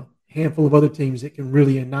 Alabama, a handful of other teams that can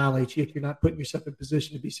really annihilate you if you're not putting yourself in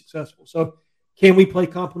position to be successful. So can we play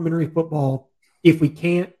complementary football? If we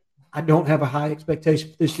can't, I don't have a high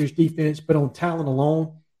expectation for this year's defense, but on talent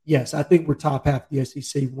alone, yes, I think we're top half of the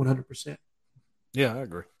SEC 100%. Yeah, I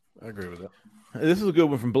agree. I agree with that. This is a good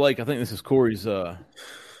one from Blake. I think this is Corey's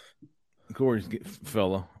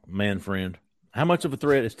fella, man friend. How much of a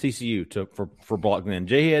threat is TCU for Brock Glenn?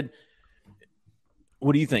 J-Head,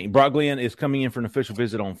 what do you think? Brock Glenn is coming in for an official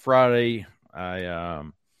visit on Friday.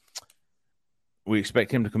 We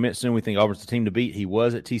expect him to commit soon. We think Auburn's the team to beat. He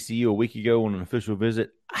was at TCU a week ago on an official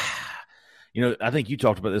visit. I think you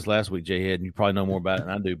talked about this last week, J-Head, and you probably know more about it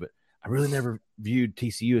than I do, but I really never viewed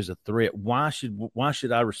TCU as a threat. Why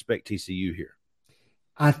should I respect TCU here?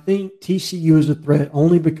 I think TCU is a threat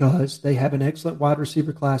only because they have an excellent wide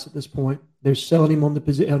receiver class at this point. They're selling him on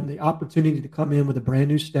the opportunity to come in with a brand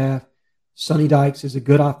new staff. Sonny Dykes is a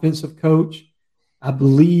good offensive coach. I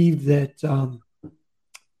believe that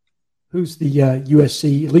who's the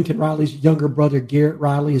USC? Lincoln Riley's younger brother, Garrett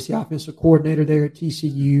Riley, is the offensive coordinator there at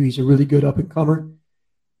TCU. He's a really good up-and-comer.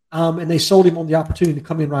 And they sold him on the opportunity to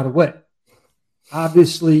come in right away.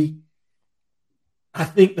 Obviously, I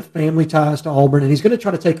think the family ties to Auburn, and he's going to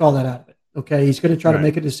try to take all that out of it. Okay, he's going to try to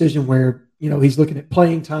make a decision where he's looking at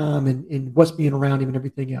playing time and what's being around him and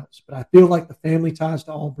everything else. But I feel like the family ties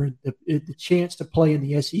to Auburn, the chance to play in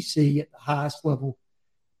the SEC at the highest level,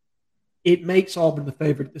 it makes Auburn the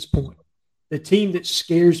favorite at this point. The team that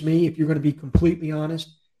scares me, if you're going to be completely honest,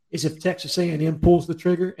 is if Texas A&M pulls the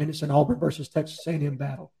trigger and it's an Auburn versus Texas A&M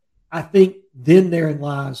battle. I think then therein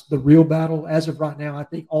lies the real battle. As of right now, I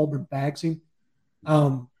think Auburn bags him.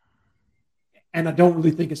 And I don't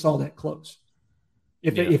really think it's all that close,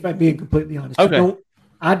 if I'm being completely honest. Okay.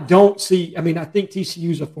 I don't see – I mean, I think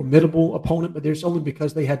TCU is a formidable opponent, but there's only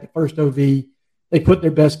because they had the first OV. They put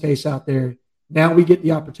their best case out there. Now we get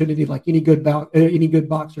the opportunity, like any good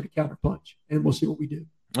boxer, to counterpunch, and we'll see what we do.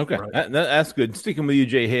 Okay, right. That's good. Sticking with you,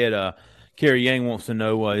 Jay Head, Kerry Yang wants to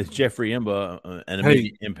know, is Jeffrey Imba an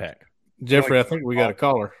immediate impact? Jeffrey, I think we got a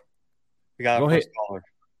caller. We got a first caller.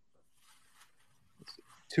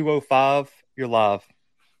 205, you're live.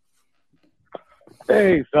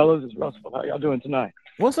 Hey, fellas, it's Russell. How y'all doing tonight?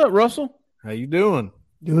 What's up, Russell? How you doing?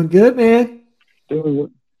 Doing good, man. Doing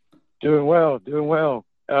well.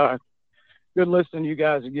 Good listening to you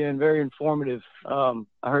guys again. Very informative. I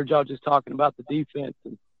heard y'all just talking about the defense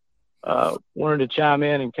and wanted to chime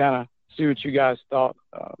in and kind of see what you guys thought.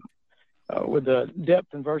 With the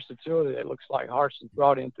depth and versatility it looks like Harson's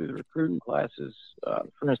brought in through the recruiting classes,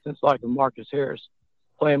 for instance, like Marcus Harris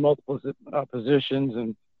playing multiple positions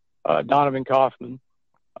and Donovan Kaufman.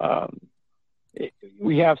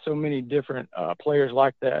 We have so many different players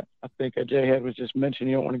like that. I think Jay Head was just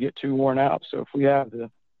mentioning you don't want to get too worn out. So if we have the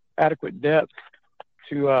adequate depth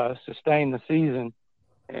to sustain the season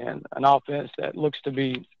and an offense that looks to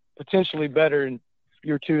be potentially better in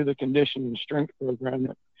year two of the conditioning and strength program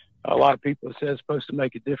that a lot of people have said is supposed to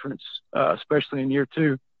make a difference, especially in year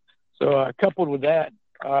two. So coupled with that,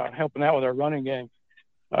 helping out with our running game,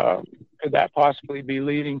 could that possibly be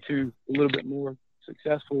leading to a little bit more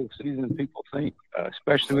successful season than people think,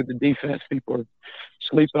 especially with the defense? People are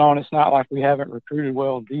sleeping on. It's not like we haven't recruited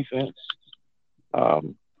well in defense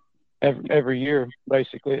every year.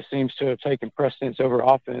 Basically, it seems to have taken precedence over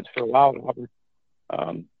offense for a while at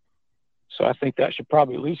Auburn. So I think that should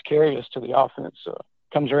probably at least carry us to the offense.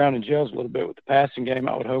 Comes around and gels a little bit with the passing game,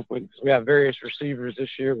 I would hope. We have various receivers this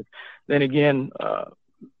year. Then again,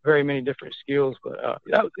 very many different skills. But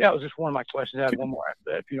that was just one of my questions. I had one more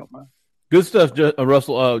after that, if you don't mind. Good stuff,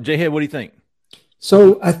 Russell. Jay Head, what do you think?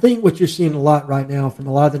 So I think what you're seeing a lot right now from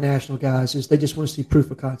a lot of the national guys is they just want to see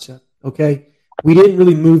proof of concept, okay? We didn't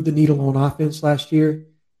really move the needle on offense last year.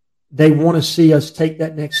 They want to see us take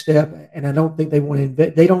that next step, and I don't think they want to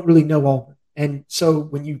invest. They don't really know Auburn. And so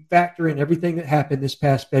when you factor in everything that happened this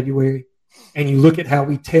past February and you look at how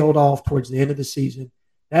we tailed off towards the end of the season,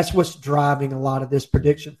 that's what's driving a lot of this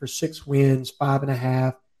prediction for 6 wins,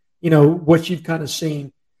 5.5, what you've kind of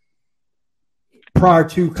seen prior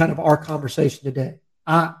to kind of our conversation today.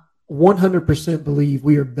 I 100% believe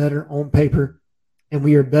we are better on paper and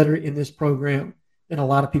we are better in this program than a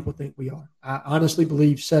lot of people think we are. I honestly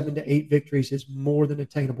believe 7 to 8 victories is more than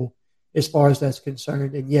attainable as far as that's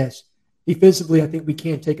concerned. And yes, defensively, I think we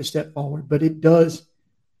can take a step forward, but it does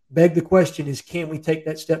beg the question is, can we take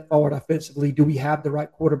that step forward offensively? Do we have the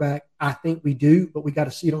right quarterback? I think we do, but we got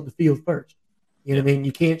to see it on the field first. You know what I mean?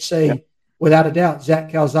 You can't say without a doubt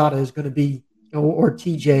Zach Calzada is going to be, or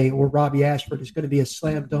TJ or Robbie Ashford is going to be a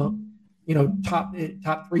slam dunk, top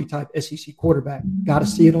 3 type SEC quarterback. Got to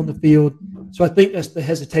see it on the field. So I think that's the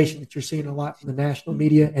hesitation that you're seeing a lot from the national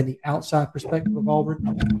media and the outside perspective of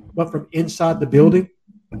Auburn. But from inside the building,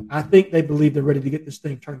 I think they believe they're ready to get this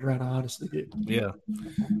thing turned around. I honestly do. Yeah.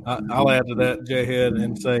 I'll add to that, Jay Head,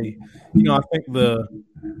 and say, I think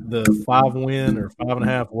the 5 win or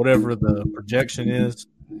 5.5, whatever the projection is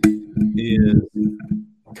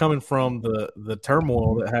coming from the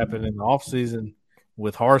turmoil that happened in the offseason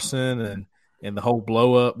with Harsin and the whole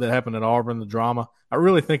blow up that happened at Auburn, the drama. I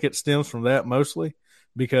really think it stems from that mostly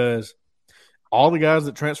because all the guys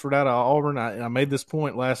that transferred out of Auburn, I made this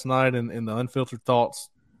point last night in the Unfiltered Thoughts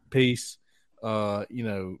piece,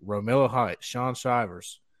 Romello Heights, Sean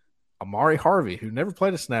Shivers, Amari Harvey, who never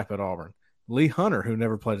played a snap at Auburn, Lee Hunter, who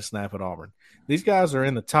never played a snap at Auburn. These guys are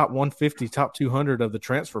in the top 150, top 200 of the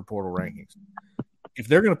transfer portal rankings. If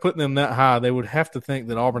they're going to put them that high, they would have to think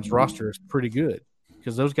that Auburn's roster is pretty good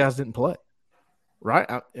because those guys didn't play. Right?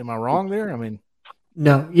 Am I wrong there? I mean,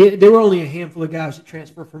 no. Yeah, there were only a handful of guys that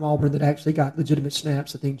transferred from Auburn that actually got legitimate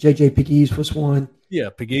snaps. I think J.J. Pegues was one. Yeah,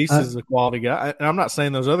 Pegues is a quality guy. And I'm not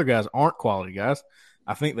saying those other guys aren't quality guys.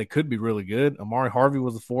 I think they could be really good. Amari Harvey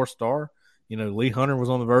was a 4-star. Lee Hunter was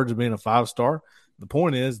on the verge of being a 5-star. The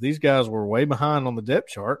point is these guys were way behind on the depth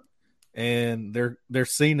chart, and they're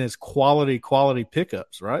seen as quality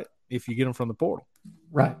pickups, right, if you get them from the portal.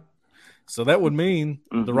 Right. So that would mean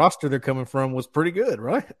the roster they're coming from was pretty good,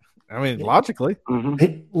 right? I mean, logically.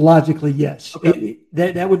 Logically, yes. Okay.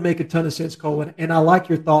 That would make a ton of sense, Cole. And I like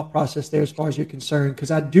your thought process there as far as you're concerned,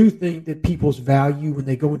 because I do think that people's value when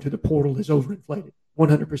they go into the portal is overinflated,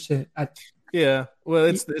 100%. Yeah, well,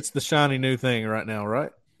 it's the shiny new thing right now,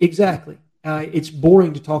 right? Exactly. It's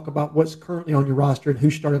boring to talk about what's currently on your roster and who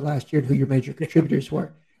started last year and who your major contributors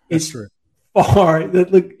were. That's true. Far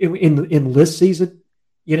look in list season.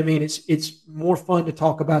 You know what I mean? It's more fun to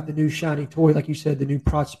talk about the new shiny toy, like you said, the new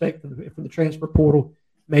prospect from the transfer portal.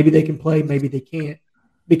 Maybe they can play, maybe they can't.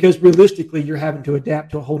 Because realistically, you're having to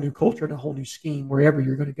adapt to a whole new culture and a whole new scheme wherever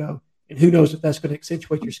you're going to go. And who knows if that's going to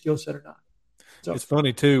accentuate your skill set or not. So it's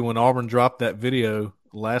funny, too, when Auburn dropped that video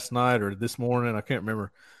last night or this morning, I can't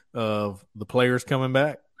remember, of the players coming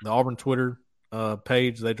back. The Auburn Twitter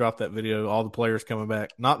page, they dropped that video, all the players coming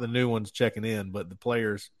back. Not the new ones checking in, but the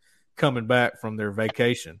players coming back from their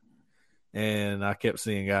vacation. And I kept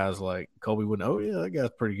seeing guys like Colby Wooden. Oh, yeah, that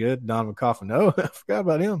guy's pretty good. Donovan Coughlin. Oh, I forgot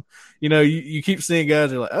about him. You know, you keep seeing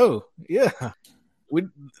guys that are like, oh, yeah,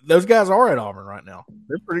 those guys are at Auburn right now.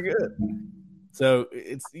 They're pretty good. So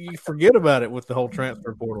you forget about it with the whole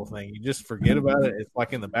transfer portal thing. You just forget about it. It's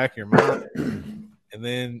like in the back of your mind. And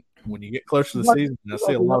then when you get close to the season, I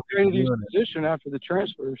see a lot of people doing it. Position after the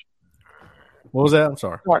transfers. What was that? I'm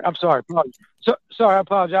sorry. I'm sorry. Sorry, I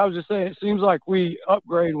apologize. I was just saying, it seems like we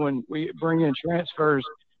upgrade when we bring in transfers.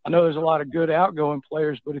 I know there's a lot of good outgoing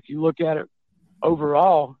players, but if you look at it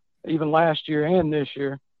overall, even last year and this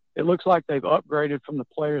year, it looks like they've upgraded from the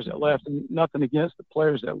players that left. And nothing against the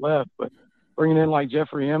players that left, but bringing in like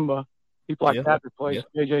Jeffrey Emba, people like that replace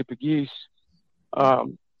J.J. Pegues,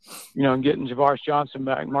 and getting Javaris Johnson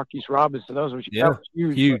back, Marquise Robinson, those were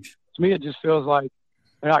huge. To me, it just feels like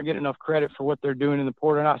they're not getting enough credit for what they're doing in the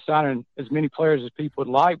portal. They're not signing as many players as people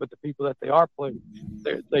would like, but the people that they are playing,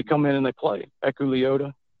 they come in and they play. Eku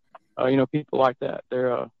Leota, people like that.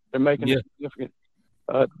 They're making a significant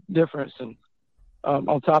difference. And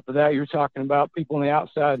on top of that, you're talking about people on the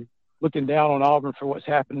outside looking down on Auburn for what's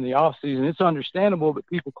happened in the offseason. It's understandable, but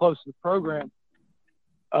people close to the program,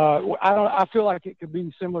 I feel like it could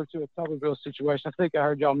be similar to a Tuberville situation. I think I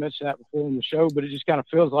heard y'all mention that before in the show, but it just kind of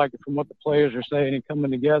feels like it from what the players are saying and coming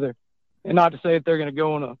together. And not to say that they're going to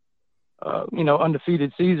go on a,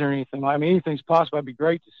 undefeated season or anything. I mean, anything's possible. It'd be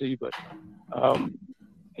great to see, but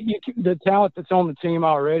the talent that's on the team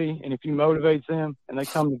already, and if you motivate them and they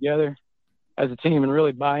come together as a team and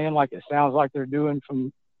really buy in, like it sounds like they're doing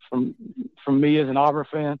from me as an Auburn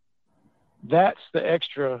fan, that's the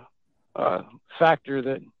extra factor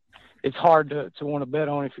that it's hard to want to bet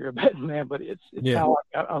on if you're a betting man, but it's how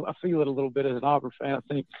I feel it a little bit as an Auburn fan.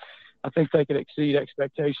 I think they could exceed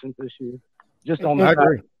expectations this year. Just on that. I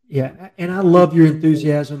agree. Yeah, and I love your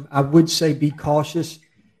enthusiasm. I would say be cautious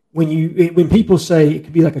when people say it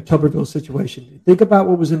could be like a Tuberville situation. Think about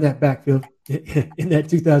what was in that backfield in that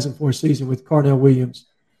 2004 season with Carnell Williams,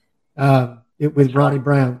 with Ronnie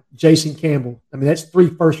Brown, Jason Campbell. I mean, that's 3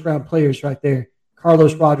 first-round players right there.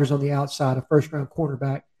 Carlos Rogers on the outside, a first-round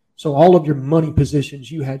cornerback. So all of your money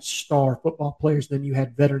positions, you had star football players, then you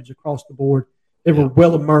had veterans across the board. They were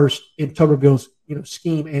well immersed in Tuberville's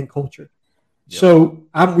scheme and culture. Yep. So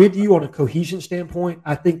I'm with you on a cohesion standpoint.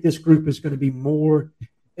 I think this group is going to be more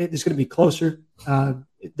 – it's going to be closer.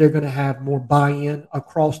 They're going to have more buy-in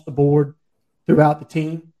across the board throughout the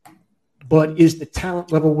team. But is the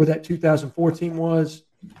talent level where that 2014 was?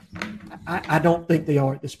 I don't think they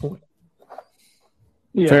are at this point.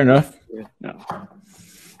 Yeah. Fair enough. Yeah, no.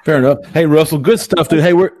 Fair enough. Hey, Russell, good stuff, dude.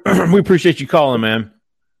 Hey, we appreciate you calling, man.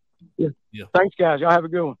 Yeah. Thanks, guys. Y'all have a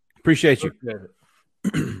good one. Appreciate you.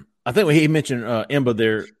 I think he mentioned Emba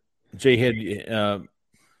there. Jay had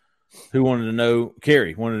who wanted to know.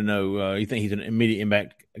 Kerry wanted to know. You think he's an immediate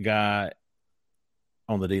impact guy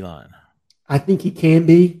on the D line? I think he can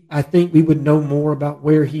be. I think we would know more about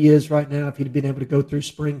where he is right now if he'd been able to go through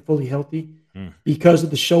spring fully healthy. Because of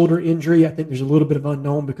the shoulder injury, I think there's a little bit of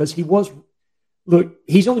unknown because he's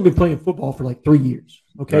only been playing football for like 3 years.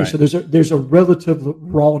 Okay. Right. So there's a relative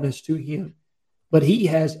rawness to him, but he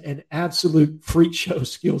has an absolute freak show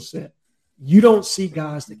skill set. You don't see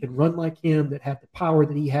guys that can run like him, that have the power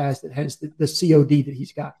that he has, that has the COD that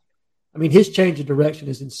he's got. I mean, his change of direction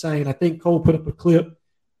is insane. I think Cole put up a clip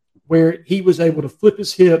where he was able to flip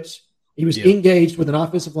his hips. He was engaged with an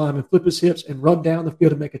offensive lineman, flip his hips, and run down the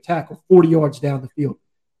field and make a tackle 40 yards down the field.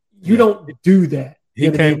 You don't do that.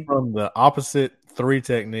 He came from the opposite 3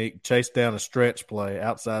 technique, chased down a stretch play,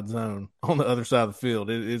 outside zone on the other side of the field.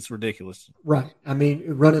 It's ridiculous. Right. I mean,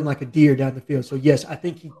 running like a deer down the field. So, yes, I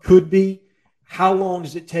think he could be. How long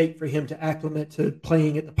does it take for him to acclimate to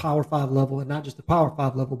playing at the Power 5 level, and not just the Power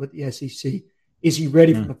 5 level, but the SEC? Is he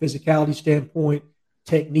ready from a physicality standpoint?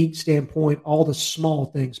 Technique standpoint, all the small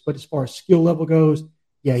things, but as far as skill level goes,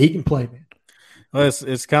 yeah, he can play, man. Well,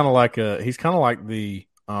 it's kind of like he's kind of like the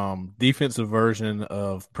defensive version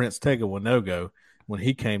of Prince Tega Winogo when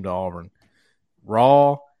he came to Auburn.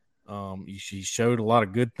 Raw, he showed a lot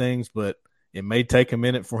of good things, but it may take a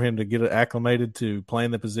minute for him to get acclimated to playing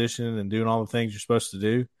the position and doing all the things you're supposed to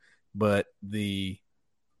do. But the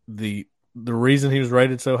the reason he was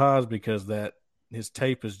rated so high is because that his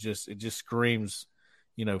tape is just screams,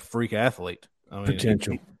 freak athlete. I mean,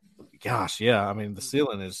 potential. Gosh, yeah. I mean, the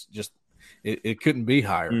ceiling is just it couldn't be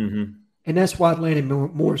higher. Mm-hmm. And that's why Landon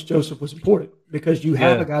Morris Joseph was important, because you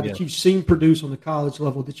have a guy that you've seen produce on the college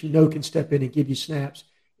level that can step in and give you snaps.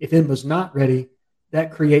 If Mba's not ready,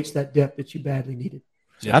 that creates that depth that you badly needed.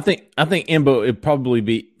 Yeah. I think Mba, it'd probably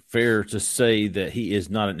be fair to say that he is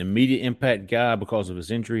not an immediate impact guy because of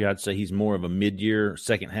his injury. I'd say he's more of a mid-year,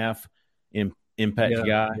 second half impact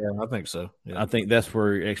guy. Yeah, I think so. Yeah. I think that's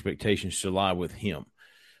where your expectations should lie with him.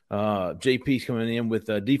 JP's coming in with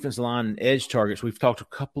defense line and edge targets. We've talked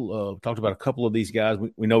about a couple of these guys.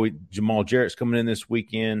 We know Jamal Jarrett's coming in this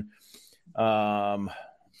weekend. Jamal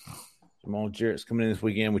Jarrett's coming in this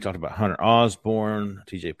weekend. We talked about Hunter Osborne.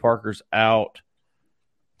 TJ Parker's out.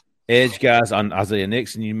 Edge guys on Isaiah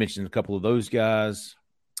Nixon. You mentioned a couple of those guys.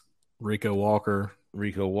 Rico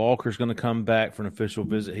Walker's going to come back for an official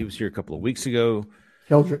visit. He was here a couple of weeks ago.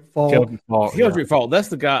 Keldrick Falk. That's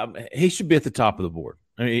the guy. He should be at the top of the board.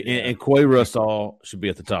 I mean, and Quay Russell should be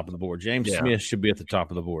at the top of the board. James Smith should be at the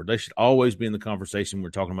top of the board. They should always be in the conversation when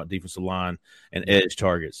we're talking about defensive line and edge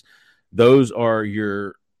targets. Those are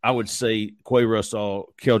your, I would say, Quay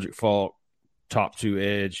Russell, Keldrick Falk, top two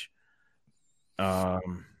edge.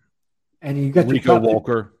 And you got Rico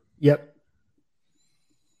Walker. Yep.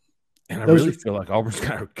 And I really feel like Auburn's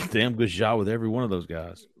got a damn good shot with every one of those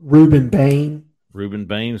guys. Ruben Bain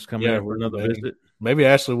is coming in for another visit. Maybe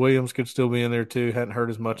Ashley Williams could still be in there too. Hadn't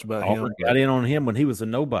heard as much about him. Got in on him when he was a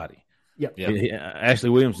nobody. Yep.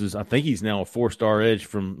 Ashley Williams I think he's now a 4-star edge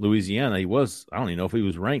from Louisiana. I don't even know if he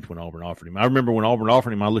was ranked when Auburn offered him. I remember when Auburn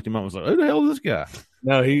offered him, I looked him up and was like, who the hell is this guy?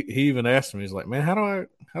 No, he even asked me, he's like, man, how do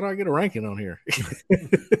I get a ranking on here?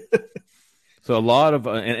 So a lot of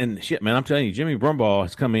and shit, man, I'm telling you, Jimmy Brumbaugh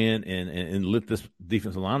has come in and lit this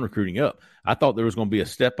defensive line recruiting up. I thought there was going to be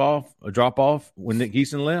a drop off when Nick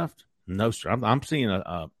Geeson left. No, sir. I'm seeing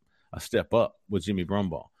a step up with Jimmy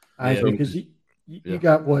Brumbaugh. Because you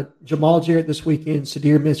got Jamal Jarrett this weekend,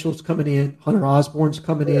 Sadir Mitchell's coming in, Hunter Osborne's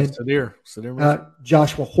coming in, Sadir Mitchell.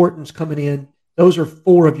 Joshua Horton's coming in. Those are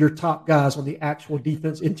 4 of your top guys on the actual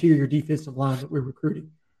interior defensive line that we're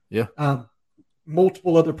recruiting. Yeah.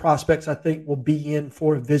 Multiple other prospects I think will be in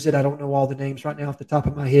for a visit. I don't know all the names right now off the top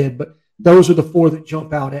of my head, but those are the 4 that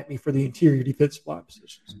jump out at me for the interior defensive line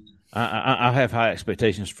positions. I have high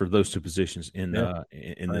expectations for those 2 positions in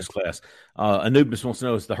this class. Anubis wants to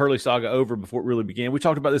know, is the Hurley saga over before it really began? We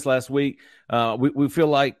talked about this last week. We feel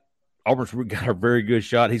like Auburn's got a very good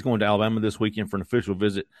shot. He's going to Alabama this weekend for an official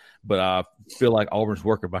visit, but I feel like Auburn's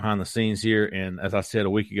working behind the scenes here. And as I said a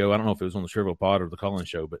week ago, I don't know if it was on the Sherville Pod or the Collins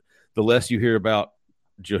Show, but the less you hear about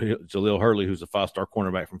Jaleel Hurley, who's a 5-star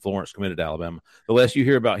cornerback from Florence, committed to Alabama, the less you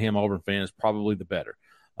hear about him, Auburn fans, probably the better.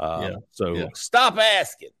 Stop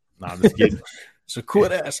asking. No, I'm just kidding. So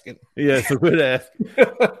quit asking. Yeah, so quit asking.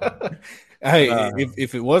 Hey,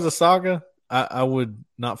 if it was a saga, I would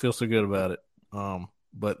not feel so good about it.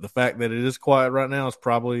 But the fact that it is quiet right now is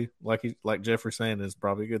probably, like Jeffrey's saying, is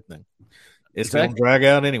probably a good thing. It's going to drag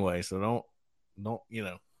out anyway, so don't.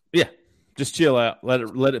 Yeah, just chill out. Let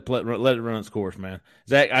it run its course, man.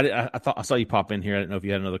 Zach, I saw you pop in here. I didn't know if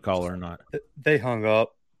you had another caller or not. They hung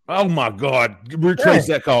up. Oh my God! Trace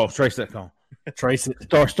that call. Trace it.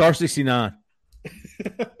 Star 69.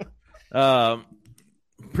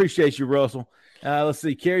 Appreciate you, Russell. Let's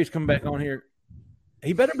see. Kerry's coming back on here.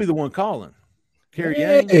 He better be the one calling. Kerry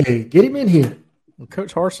Yang. Hey, get him in here. Well,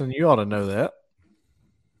 Coach Harsin, you ought to know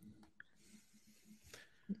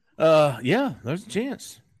that. Yeah, there's a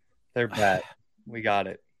chance. They're back. We got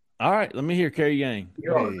it. All right, let me hear Kerry Yang.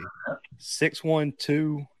 Hey,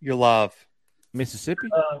 612, you're live. Mississippi?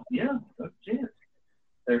 Yeah, there's a chance.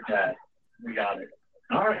 They're back. We got it.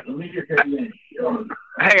 All right, let me hear Kerry Yang.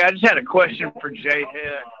 Hey, I just had a question for Jay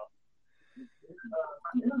Head.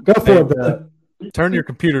 Go for it, brother. Turn your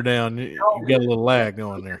computer down. You got a little lag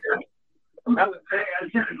going there.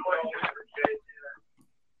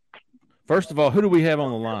 First of all, who do we have on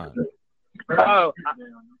the line? Oh,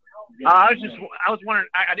 I was wondering.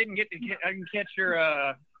 I didn't catch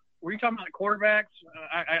your. Were you talking about the quarterbacks?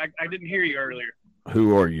 I didn't hear you earlier.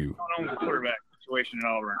 Who are you? What's going on with the quarterback situation in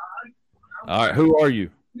Auburn? All right, who are you?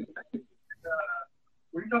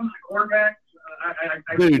 Were you talking about the quarterbacks?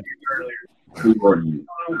 I Dude. didn't hear you earlier. Who are you?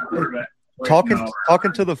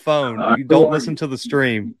 Talking to the phone. You don't listen to the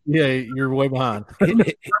stream. Yeah, you're way behind.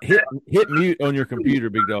 Hit mute on your computer,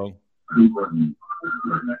 big dog.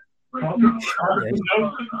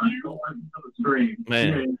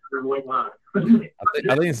 Man,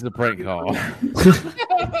 I think it's a prank call.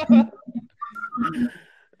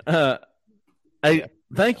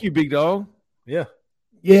 Thank you, big dog. Yeah.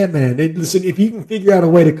 Yeah, man. Listen, if you can figure out a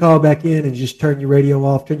way to call back in and just turn your radio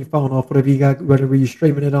off, turn your phone off, whatever you got, whatever you're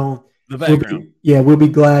streaming it on. The background. We'll be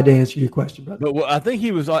glad to answer your question, brother. But I think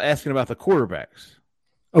he was asking about the quarterbacks.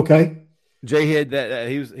 Okay. Jay had that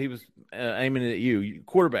he was aiming at you.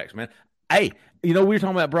 Quarterbacks, man. Hey, we were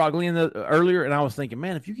talking about Brock Glenn earlier, and I was thinking,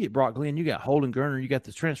 man, if you get Brock Glenn, you got Holden Gerner, you got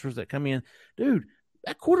the transfers that come in, dude.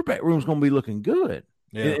 That quarterback room's going to be looking good.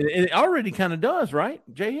 Yeah. It already kind of does, right,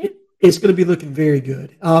 Jay? It's going to be looking very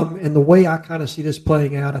good. And the way I kind of see this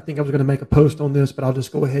playing out, I think I was going to make a post on this, but I'll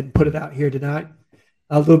just go ahead and put it out here tonight.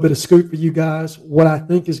 A little bit of scoop for you guys. What I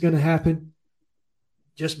think is going to happen,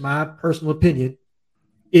 just my personal opinion,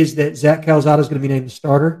 is that Zach Calzada is going to be named the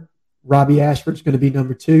starter. Robbie Ashford's going to be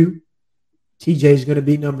number 2. TJ is going to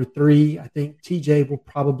be number 3. I think TJ will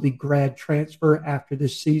probably grad transfer after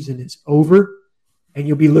this season is over. And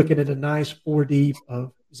you'll be looking at a nice 4 deep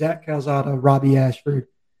of Zach Calzada, Robbie Ashford,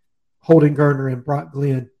 Holden Gerner, and Brock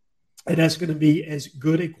Glenn. And that's going to be as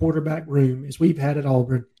good a quarterback room as we've had at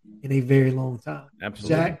Auburn in a very long time.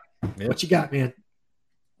 Absolutely. Zach, what you got, man?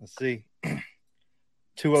 Let's see.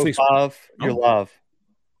 205, you're live.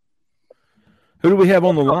 Who do we have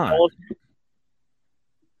on the line?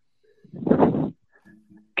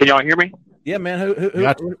 Can y'all hear me? Yeah, man.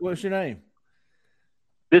 What's your name?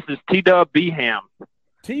 This is T-Dub Beham.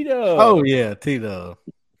 T-Dub. Oh, yeah, T-Dub.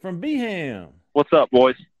 From Beham. What's up,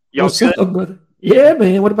 boys? Y'all What's good? up, brother? Yeah,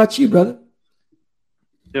 man. What about you, brother?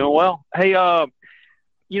 Doing well. Hey, I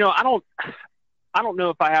don't know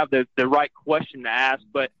if I have the right question to ask,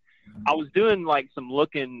 but I was doing like some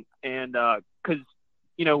looking, and because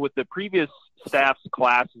with the previous staff's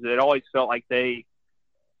classes, it always felt like they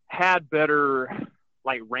had better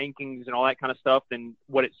like rankings and all that kind of stuff than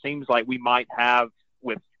what it seems like we might have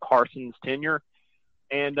with Carson's tenure.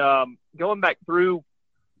 And going back through,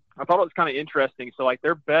 I thought it was kind of interesting. So like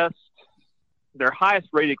their highest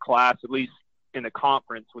rated class, at least in the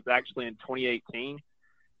conference, was actually in 2018.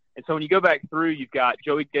 And so when you go back through, you've got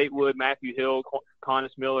Joey Gatewood, Matthew Hill, Connis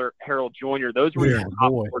Miller, Harold Jr. Those were your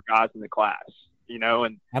top 4 guys in the class,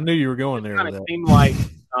 and I knew you were going there. It kind of seemed like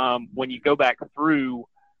when you go back through,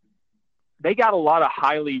 they got a lot of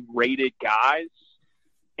highly rated guys,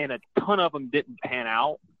 and a ton of them didn't pan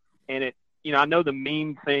out. And I know the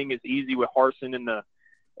meme thing is easy with Harsin and the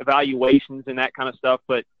evaluations and that kind of stuff,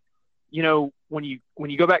 but when you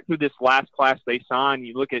go back through this last class they signed,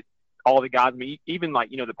 you look at all the guys. I mean, even like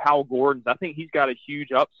the Powell Gordons. I think he's got a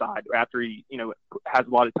huge upside after he has a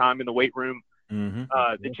lot of time in the weight room. Mm-hmm.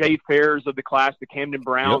 The Jay Fairs of the class, the Camden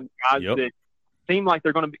Brown guys that seem like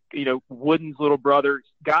they're going to be, Wooden's little brother,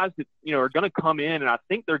 guys that are going to come in, and I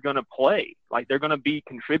think they're going to play. Like they're going to be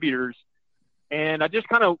contributors. And I just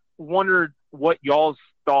kind of wondered what y'all's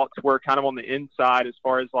thoughts were kind of on the inside as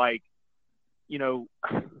far as like,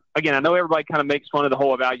 again, I know everybody kind of makes fun of the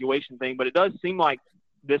whole evaluation thing, but it does seem like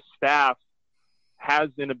this staff has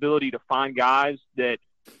an ability to find guys that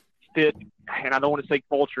fit, and I don't want to say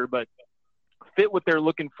culture, but fit what they're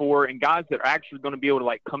looking for, and guys that are actually going to be able to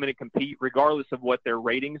like come in and compete regardless of what their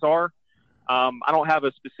ratings are. I don't have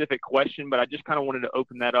a specific question, but I just kind of wanted to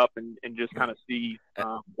open that up and just kind of see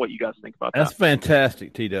what you guys think about that. That's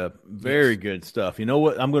fantastic, T-Dub. Very good stuff. You know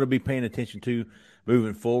what I'm going to be paying attention to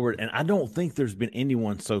moving forward, and I don't think there's been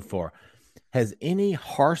anyone so far. Has any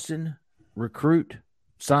Harsin recruit,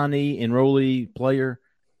 signee, enrollee, player,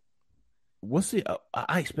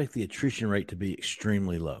 I expect the attrition rate to be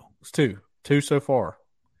extremely low. It's two so far.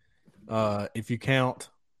 If you count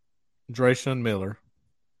Drayshawn Miller.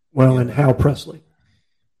 Well, and Hal Presley.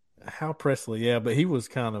 Yeah, but he was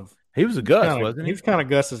he was a Gus, wasn't he? He was kind of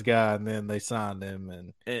Gus's guy, and then they signed him,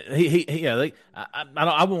 and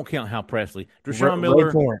I won't count Hal Presley. Drayshawn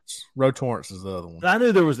Miller, Ro Torrance is the other one. I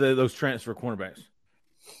knew there was those transfer cornerbacks,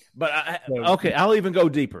 but okay, I'll even go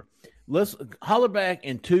deeper. Let's holler back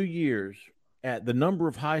in 2 years at the number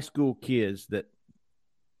of high school kids that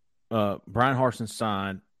Brian Harsin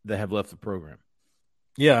signed that have left the program.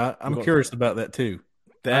 Yeah, I'm curious about that too.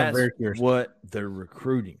 That's what they're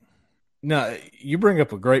recruiting. No, you bring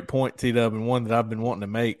up a great point, T-Dub, and one that I've been wanting to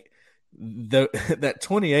make. That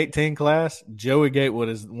 2018 class, Joey Gatewood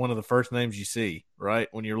is one of the first names you see, right?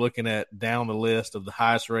 When you're looking at down the list of the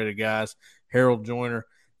highest rated guys, Harold Joyner,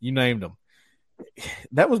 you named them.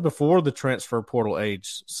 That was before the transfer portal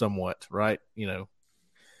age somewhat, right?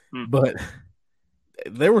 But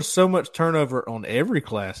there was so much turnover on every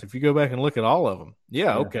class. If you go back and look at all of them,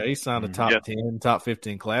 okay, he signed a top 10, top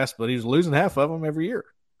 15 class, but he was losing half of them every year.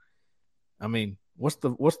 I mean, what's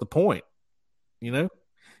the point? You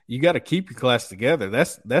got to keep your class together.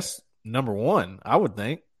 That's number one, I would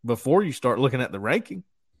think, before you start looking at the ranking.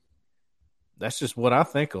 That's just what I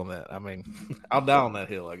think on that. I mean, I'll die on that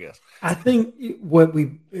hill, I guess. I think what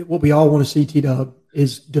we all want to see, T-Dub,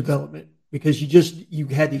 is development, because you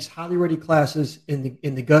had these highly rated classes in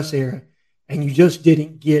the Gus era, and you just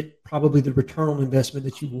didn't get probably the return on investment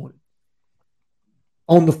that you wanted.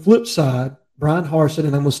 On the flip side, Brian Harsin,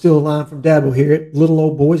 and I'm going to steal a line from Dabo here, at little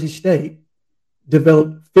old Boise State,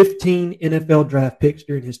 developed 15 NFL draft picks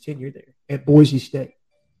during his tenure there at Boise State.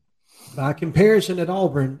 By comparison at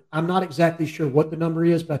Auburn, I'm not exactly sure what the number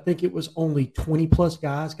is, but I think it was only 20-plus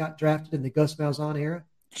guys got drafted in the Gus Malzahn era.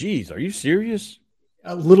 Jeez, are you serious?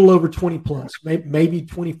 A little over 20-plus, maybe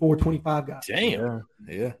 24, 25 guys. Damn.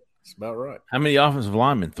 Yeah, that's about right. How many offensive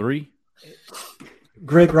linemen? 3?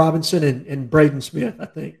 Greg Robinson and Braden Smith, I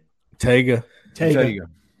think. Tega.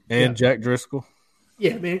 And Jack Driscoll.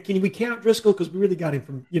 Yeah, man. Can we count Driscoll? Because we really got him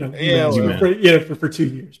from, for 2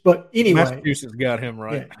 years. But anyway. Massachusetts got him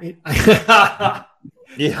right.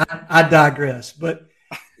 Yeah. I digress. But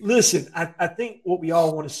listen, I think what we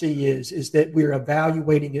all want to see is that we're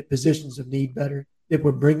evaluating at positions of need better, that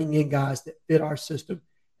we're bringing in guys that fit our system.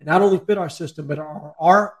 And not only fit our system, but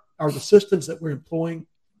are the systems that we're employing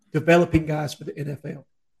developing guys for the NFL.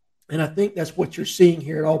 And I think that's what you're seeing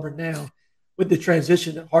here at Auburn now, with the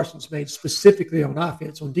transition that Harsin's made specifically on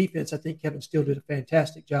offense. On defense, I think Kevin Steele did a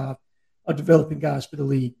fantastic job of developing guys for the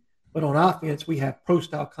league. But on offense, we have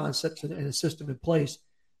pro-style concepts and a system in place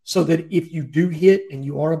so that if you do hit and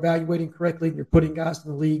you are evaluating correctly and you're putting guys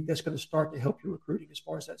in the league, that's going to start to help your recruiting as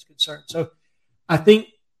far as that's concerned. So I think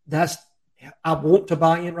I want to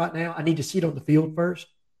buy in right now. I need to see it on the field first,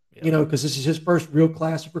 because this is his first real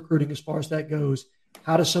class of recruiting as far as that goes.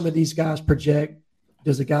 How do some of these guys project?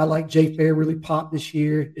 Does a guy like Jay Fair really pop this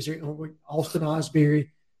year? Is there Austin Osbury,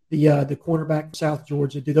 the cornerback from South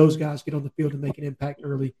Georgia? Do those guys get on the field and make an impact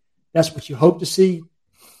early? That's what you hope to see.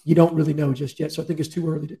 You don't really know just yet, so I think it's too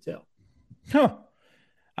early to tell. Huh.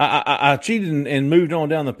 I cheated and moved on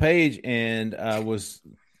down the page, and I was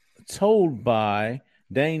told by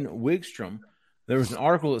Dane Wigstrom there was an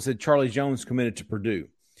article that said Charlie Jones committed to Purdue.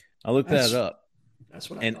 I looked that up. That's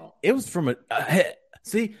what I thought. It was from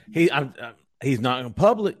he's not in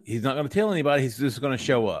public. He's not going to tell anybody. He's just going to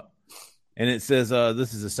show up. And it says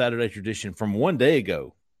this is a Saturday tradition from one day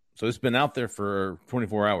ago. So it's been out there for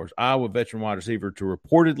 24 hours. Iowa veteran wide receiver to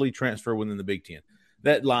reportedly transfer within the Big Ten.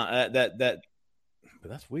 That line, but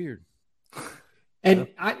that's weird. And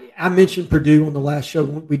I mentioned Purdue on the last show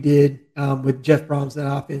we did with Jeff Brahms,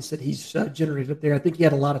 that offense that he's generated up there. I think he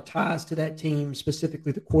had a lot of ties to that team,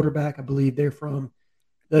 specifically the quarterback. I believe they're from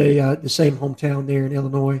the same hometown there in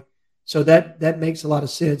Illinois. So that makes a lot of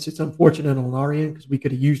sense. It's unfortunate on our end because we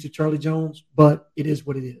could have used a Charlie Jones, but it is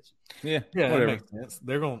what it is. Yeah, that makes sense.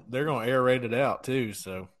 They're going to aerate it out too.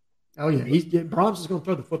 So, oh yeah, Brahms is going to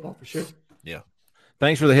throw the football for sure. Yeah.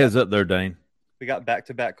 Thanks for the heads up there, Dane. We got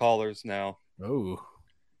back-to-back callers now. Oh.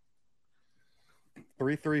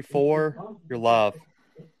 334, you're live.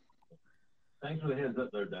 Thanks for the heads up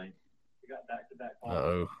there, Dane. We got back-to-back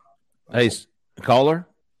Uh-oh. callers. Hey, caller.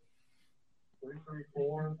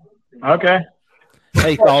 334. Okay.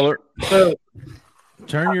 Hey, caller. So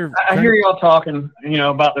I hear y'all talking,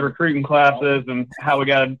 about the recruiting classes and how we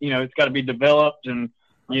got to, it's got to be developed, and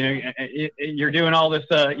you're doing all this,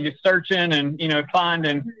 you're searching and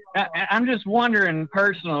finding. I'm just wondering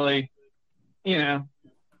personally,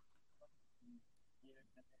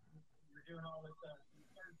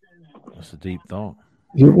 That's a deep thought.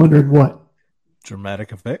 You're wondering what?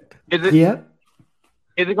 Dramatic effect. Is it? Yeah.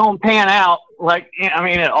 Is it going to pan out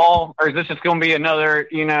at all, or is this just going to be another,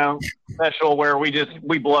 special where we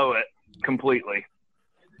blow it completely?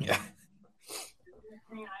 Yeah.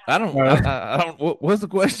 I don't. What's the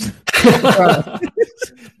question?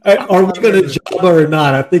 Are we going to job or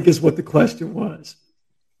not? I think is what the question was.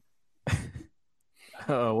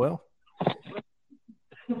 Well.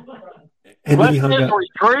 And then he hung Let's up.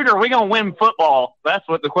 recruit, or are we going to win football? That's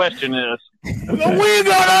what the question is. We're going to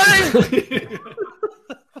win,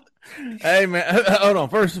 Hey, man, hold on.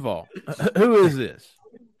 First of all, who is this?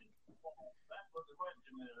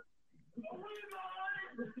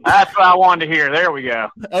 That's what I wanted to hear. There we go.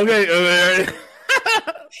 Okay.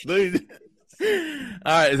 Dude.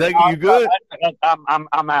 All right. Is that you good?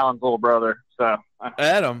 I'm Alan's little brother. So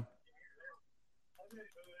Adam.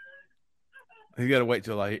 He's got to wait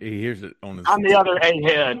till he hears it on his. I'm the other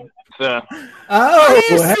A-head. So. Oh,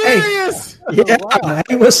 hey. Yeah. Oh, wow.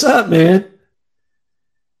 Hey, what's up, man?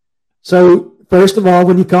 So, first of all,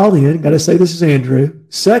 when you call in, got to say this is Andrew.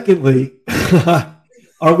 Secondly,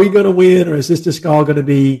 are we going to win, or is this just all going to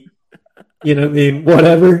be,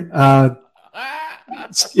 whatever?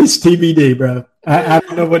 It's TBD, bro. I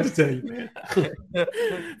don't know what to tell you, man.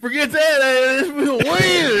 Forget that.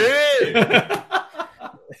 Weird.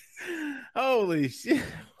 Holy shit.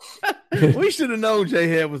 We should have known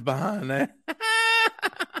J-Head was behind that.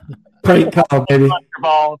 Prank call, baby.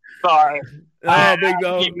 Ball. Sorry. Oh, big I dog.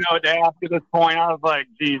 didn't even know what to ask at this point. I was like,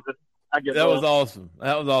 Jesus. That was awesome.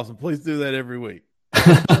 That was awesome. Please do that every week.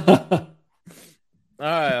 All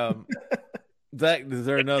right. Zach, is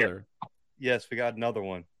there another? Yes, we got another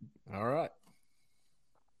one. All right.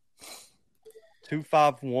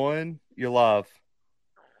 251, you're live.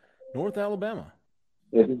 North Alabama.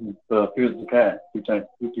 Yeah, this is Felix the Cat,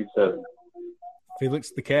 227.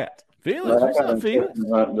 Felix the Cat. Felix, what's up, Felix?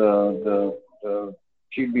 The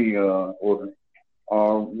QB order.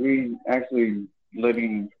 Are we actually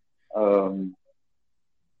letting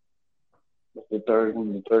what's the third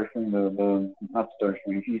one? The third string, the not the third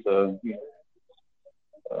string. He's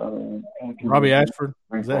Robbie Ashford.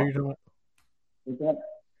 Is that who you're talking about? Is that?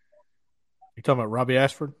 You're talking about Robbie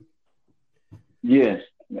Ashford? Yes,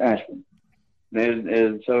 Ashford. Do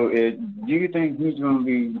you think he's going to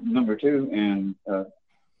be number 2 and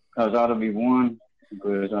Calzada be 1?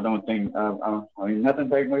 Because I don't think I mean nothing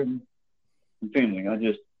taken away from Finley. I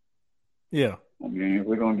mean, if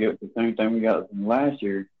we're going to get the same thing we got from last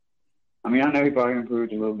year, I mean, I know he probably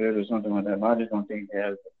improved a little bit or something like that, but I just don't think he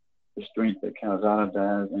has the strength that Calzada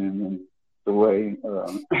does, and the way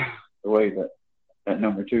that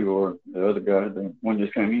number 2 or the other guy, the one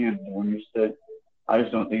just came in, the one you said, I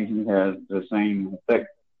just don't think he has the same effect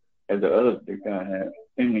as the other big guy has.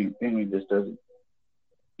 Finley just doesn't.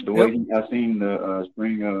 The way I've seen the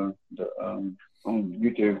spring on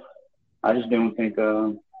YouTube, I just don't think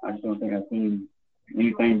I've seen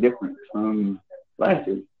anything different from last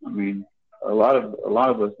year. I mean, a lot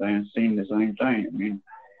of us fans seen the same thing. I mean,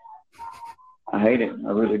 I hate it.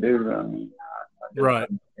 I really do. I mean, I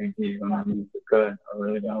think he's going to miss the cut. I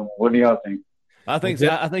really don't. What do y'all think? I think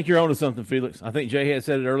you're onto something, Felix. I think Jay had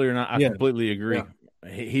said it earlier, and I completely agree. Yeah.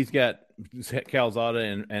 He's got Calzada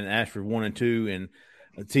and Ashford 1 and 2, and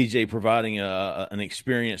TJ providing an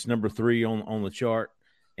experienced number 3 on the chart,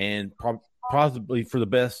 and possibly for the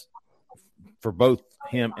best for both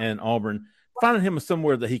him and Auburn, finding him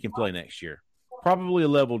somewhere that he can play next year. Probably a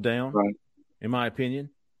level down, in my opinion.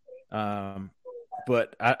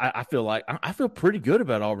 But I feel pretty good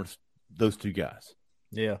about Auburn's those 2 guys.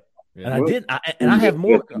 Yeah. And I have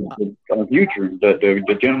more future.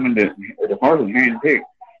 The gentleman that Harlan handpicked.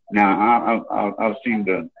 Now I've seen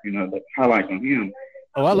the highlights on him.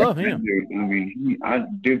 Oh, I love him. I mean, I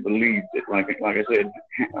do believe that, like I said,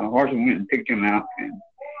 Harlan went and picked him out, and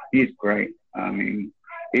he's great. I mean,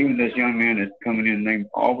 even this young man that's coming in named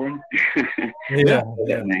Auburn.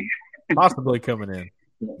 that name. Possibly coming in.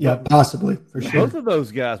 Yeah, possibly for sure. Both of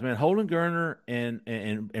those guys, man, Holden Gerner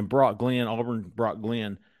and Brock Glenn, Auburn Brock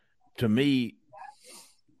Glenn. To me,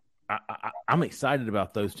 I'm excited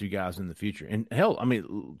about those 2 guys in the future. And hell, I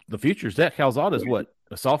mean, the future is that Calzada is what,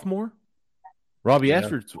 a sophomore? Robbie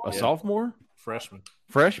Ashford's a sophomore, freshman.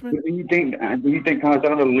 Do you think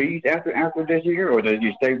Calzada leaves after this year, or does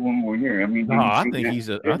he stay one more year? I mean, I think he's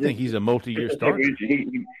a multi-year starter.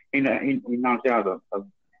 He knocks out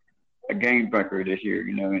a game breaker this year,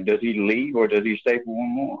 and does he leave or does he stay for one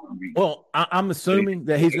more? I mean, well, I'm assuming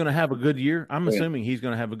that he's going to have a good year. I'm assuming he's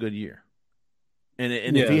going to have a good year. And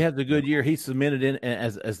if he has a good year, he's submitted in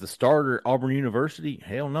as the starter at Auburn University.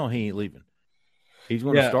 Hell no, he ain't leaving. He's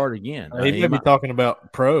going to start again. He may be talking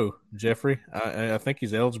about pro, Jeffrey. I think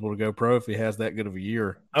he's eligible to go pro if he has that good of a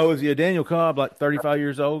year. Oh, is he a Daniel Cobb, like 35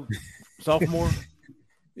 years old, sophomore?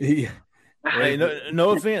 Yeah. Hey,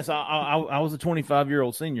 no offense. I was a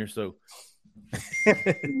 25-year-old senior, so.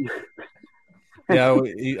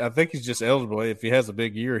 I think he's just eligible. If he has a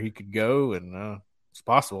big year, he could go, and it's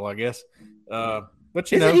possible, I guess. But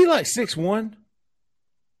isn't he like 6'1"?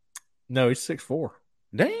 No, he's 6'4".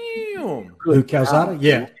 Damn. Luke Calzada?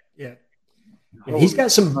 Yeah. And he's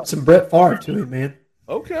got some Brett Favre to him, man.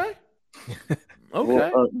 Okay.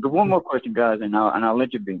 Well, the one more question, guys, and I'll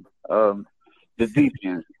let you be. The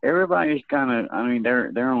defense. Everybody's kind of. I mean,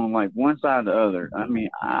 they're on like one side or the other. I mean,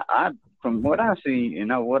 I from what I see,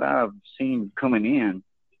 what I've seen coming in,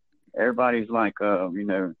 everybody's like,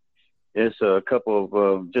 it's a couple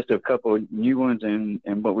of new ones, and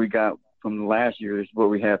what we got from last year is what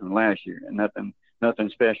we had from last year, and nothing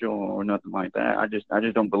special or nothing like that. I just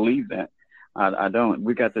don't believe that. I don't.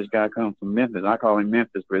 We got this guy coming from Memphis. I call him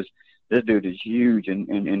Memphis because this dude is huge,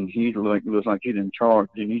 and he looks like he's in charge,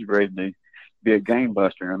 and he's ready to be a game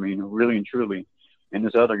buster. I mean, really and truly. And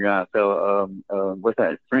this other guy, what's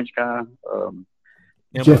that French guy?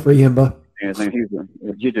 Jeffrey Imba. I think he's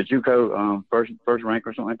a JUCO first rank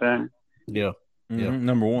or something like that. Yeah.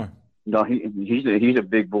 Number one. No, he's a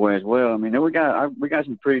big boy as well. I mean, we got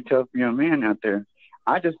some pretty tough young men out there.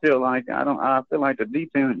 I just feel like I feel like the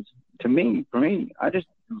defense for me,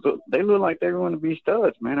 they look like they're going to be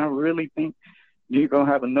studs, man. I really think you're going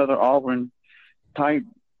to have another Auburn type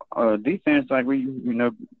defense like we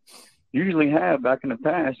usually have back in the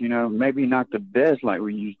past. Maybe not the best like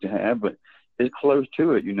we used to have, but it's close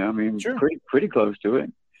to it. I mean, sure. pretty close to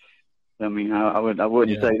it. I mean, I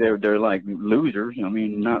wouldn't say they're like losers. I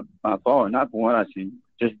mean, not by far, not from what I see.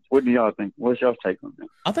 Just what do y'all think? What's y'all's take on that?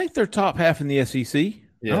 I think they're top half in the SEC.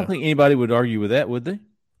 Yeah. I don't think anybody would argue with that, would they?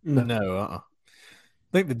 No. I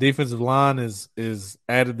think the defensive line is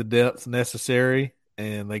added the depth necessary,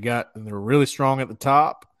 and they're really strong at the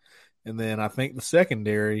top. And then I think the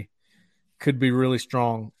secondary could be really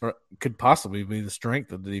strong, or could possibly be the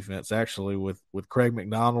strength of the defense. Actually, with Craig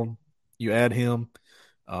McDonald, you add him.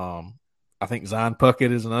 I think Zion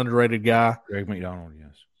Puckett is an underrated guy. Craig McDonald,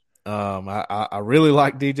 yes. I really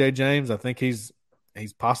like DJ James. I think he's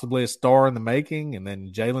possibly a star in the making. And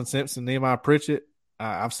then Jalen Simpson, Nehemiah Pritchett.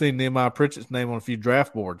 I've seen Nehemiah Pritchett's name on a few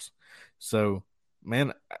draft boards. So,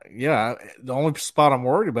 man, the only spot I'm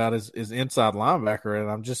worried about is inside linebacker. And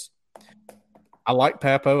I like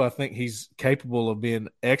Papo. I think he's capable of being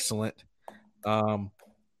excellent,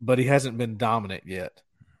 but he hasn't been dominant yet.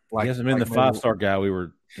 He hasn't been the 5-star guy we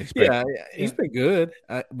were expecting. Yeah, he's been good,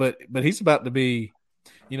 but he's about to be,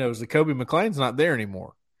 Zacoby McClain's not there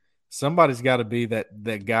anymore. Somebody's got to be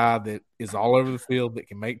that guy that is all over the field, that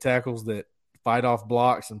can make tackles, that fight off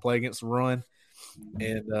blocks and play against the run.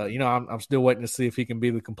 And I'm still waiting to see if he can be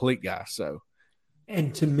the complete guy. So,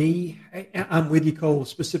 and to me, I'm with you, Cole.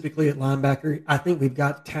 Specifically at linebacker, I think we've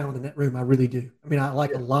got talent in that room. I really do. I mean, I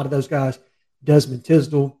like a lot of those guys. Desmond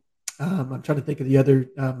Tisdale. I'm trying to think of the other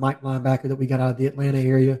Mike linebacker that we got out of the Atlanta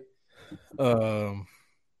area. Not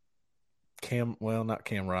Cam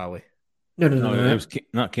Riley. No. It was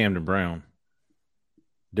not Camden Brown.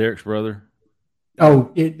 Derek's brother.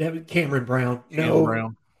 Oh, that was Cameron Brown.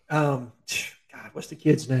 Brown. God, what's the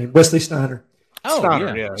kid's name? Wesley Steiner. Oh,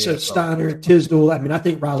 Steiner, yeah. So Steiner, Tisdale. I mean, I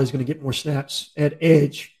think Riley's going to get more snaps at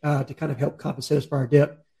edge to kind of help compensate us for our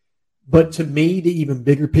depth. But to me, the even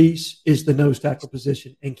bigger piece is the nose tackle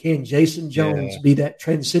position. And can Jason Jones be that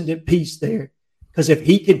transcendent piece there? Because if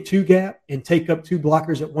he can two-gap and take up two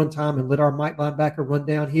blockers at one time and let our Mike linebacker run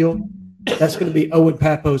downhill, that's going to be Owen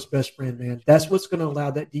Papo's best friend, man. That's what's going to allow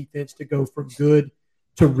that defense to go from good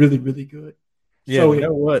to really, really good. Yeah, so, you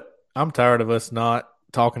know what? I'm tired of us not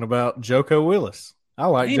talking about Joko Willis. I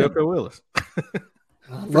like Joko Willis.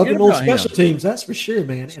 I love him on special teams, that's for sure,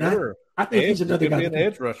 man. Sure. And I think he's another guy. He could be an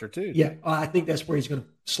edge rusher, too. Yeah, I think that's where he's going to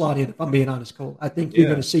slot in, if I'm being honest, Cole. I think you're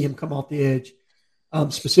going to see him come off the edge,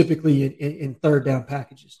 specifically in third down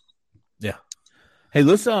packages. Yeah. Hey,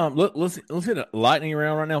 let's hit a lightning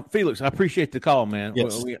round right now. Felix, I appreciate the call, man.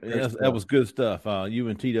 Yes. That was good stuff. You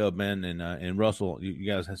and T-Dub, man, and Russell, you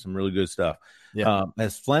guys had some really good stuff. Yeah.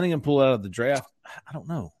 Has Flanagan pulled out of the draft? I don't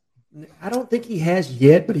know. I don't think he has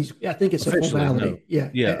yet, but I think it's Officially, a formality. no.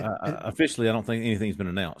 Yeah. Officially, I don't think anything's been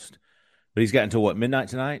announced. But he's got until, midnight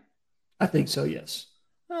tonight? I think so, yes.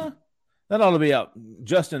 That ought to be out.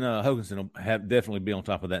 Justin Hoganson will definitely be on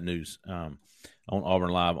top of that news on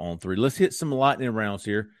Auburn Live on 3. Let's hit some lightning rounds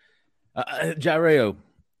here. Jaireo,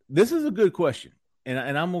 this is a good question,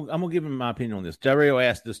 and I'm gonna give him my opinion on this. Jaireo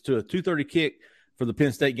asked us to a 2:30 kick for the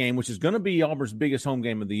Penn State game, which is going to be Auburn's biggest home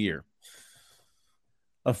game of the year,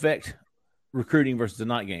 affect recruiting versus the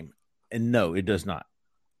night game? And no, it does not.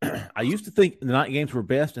 I used to think the night games were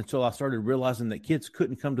best until I started realizing that kids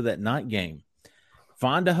couldn't come to that night game.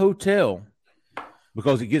 Find a hotel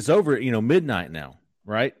because it gets over at midnight now,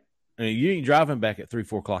 right? I mean, you ain't driving back at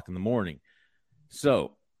 3-4 o'clock in the morning.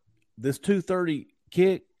 So this 2:30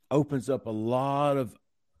 kick opens up a lot of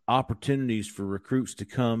opportunities for recruits to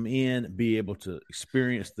come in, be able to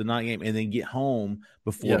experience the night game, and then get home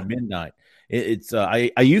before midnight.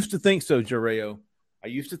 I used to think so, Jareo. I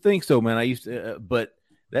used to think so, man. But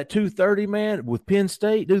that 2:30, man, with Penn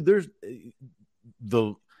State, dude, there's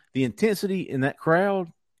the intensity in that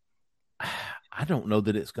crowd. I don't know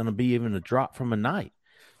that it's going to be even a drop from a night.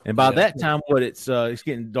 And by that time, it's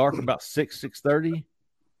getting dark about 6:30.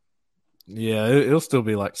 Yeah, it'll still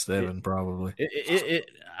be like 7 probably.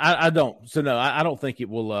 I don't. So no, I don't think it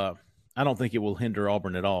will. I don't think it will hinder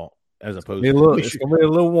Auburn at all. As opposed, it's going to be a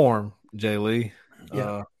little warm, Jay Lee.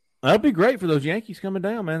 Yeah, that'd be great for those Yankees coming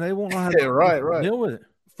down, man. They won't know how to deal with it.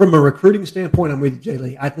 From a recruiting standpoint, I'm with you, Jay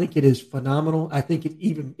Lee. I think it is phenomenal. I think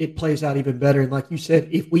it plays out even better. And like you said,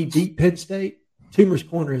 if we beat Penn State, Toomer's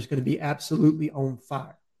Corner is going to be absolutely on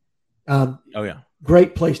fire. Oh yeah,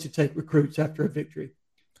 great place to take recruits after a victory.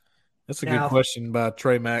 That's a Now, good question by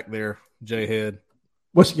Trey Mack there, Jay Head.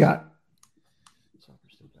 What's he got?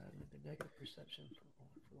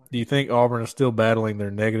 Do you think Auburn is still battling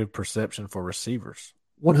their negative perception for receivers?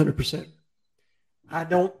 100%.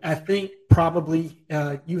 I think probably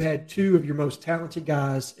you had two of your most talented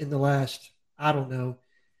guys in the last, I don't know,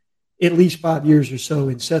 at least 5 years or so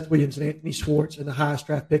in Seth Williams and Anthony Schwartz, and the highest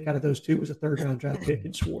draft pick out of those two was a third-round draft pick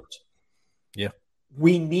in Schwartz. Yeah.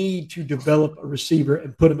 We need to develop a receiver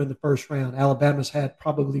and put him in the first round. Alabama's had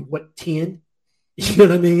probably, 10? You know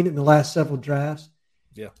what I mean, in the last several drafts.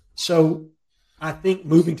 Yeah. So I think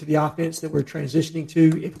moving to the offense that we're transitioning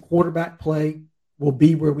to, if quarterback play will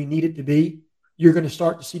be where we need it to be, you're going to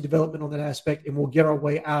start to see development on that aspect, and we'll get our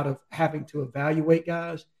way out of having to evaluate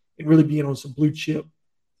guys and really being on some blue chip,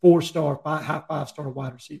 4-star, high 5-star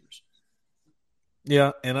wide receivers.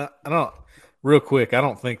 Yeah, and I don't real quick. I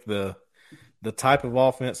don't think the type of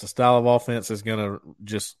offense, the style of offense, is going to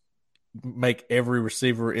just make every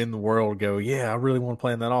receiver in the world go, "Yeah, I really want to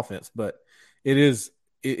play in that offense." But it's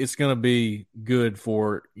going to be good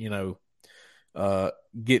for getting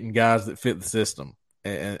guys that fit the system.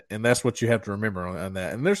 And that's what you have to remember on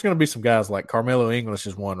that. And there's going to be some guys like Carmelo English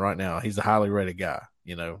is one right now. He's a highly rated guy.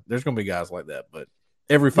 There's going to be guys like that. But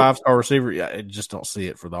every 5-star receiver, I just don't see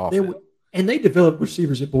it for the offense. They develop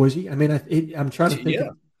receivers at Boise. I mean, I'm trying to think. Yeah.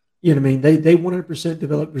 You know what I mean? They 100%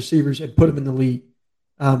 develop receivers and put them in the league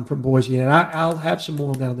from Boise. And I'll have some more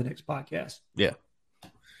on that on the next podcast. Yeah.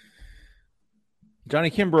 Johnny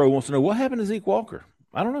Kimbrough wants to know, what happened to Zeke Walker?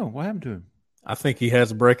 I don't know. What happened to him? I think he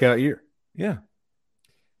has a breakout year. Yeah.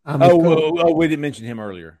 We didn't mention him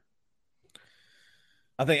earlier.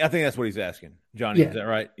 I think that's what he's asking, Johnny. Yeah. Is that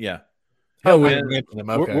right? Yeah. We didn't mention him.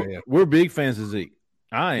 Okay, we're big fans of Zeke.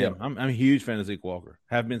 I am. Yeah. I'm a huge fan of Zeke Walker.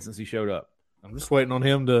 Have been since he showed up. I'm just waiting on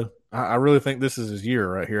him to. I really think this is his year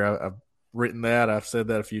right here. I've written that. I've said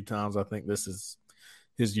that a few times. I think this is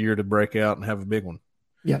his year to break out and have a big one.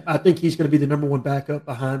 Yeah, I think he's going to be the number one backup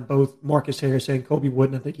behind both Marcus Harris and Kobe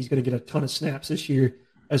Wooden. I think he's going to get a ton of snaps this year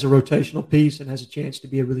as a rotational piece and has a chance to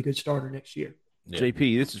be a really good starter next year. Yeah.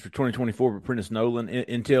 JP, this is for 2024 for Prentice Nolan.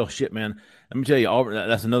 Intel shit, man. Let me tell you, Auburn.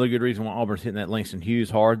 That's another good reason why Auburn's hitting that Langston Hughes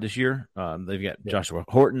hard this year. They've got Joshua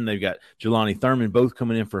Horton. They've got Jelani Thurman, both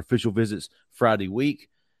coming in for official visits Friday week.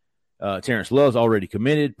 Terrence Love's already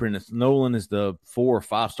committed. Prentice Nolan is the 4 or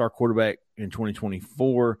 5-star quarterback in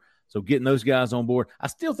 2024. So getting those guys on board, I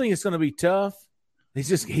still think it's going to be tough.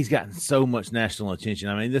 He's gotten so much national attention.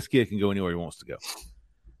 I mean, this kid can go anywhere he wants to go.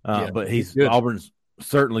 But Auburn's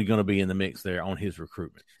certainly going to be in the mix there on his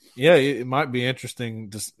recruitment. Yeah, it might be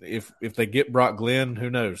interesting if they get Brock Glenn. Who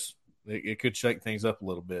knows? It could shake things up a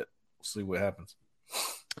little bit. We'll see what happens.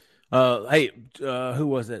 Hey, who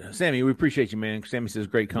was that? Sammy, we appreciate you, man. Sammy says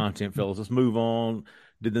great content, fellas. Let's move on.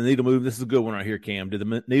 Did the needle move? This is a good one right here, Cam. Did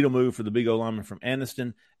the needle move for the big O lineman from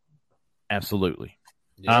Anniston? Absolutely.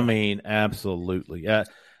 Yeah. I mean, absolutely.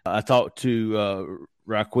 I talked to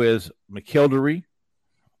Raquez McKeldery.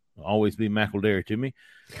 Always be McElderry to me.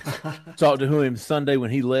 Talked to him Sunday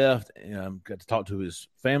when he left. Got to talk to his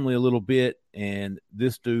family a little bit, and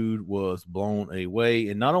this dude was blown away.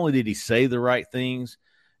 And not only did he say the right things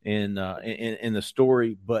in the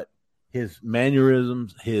story, but his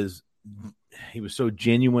mannerisms, he was so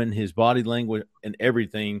genuine. His body language and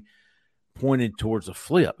everything pointed towards a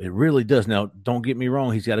flip. It really does. Now, don't get me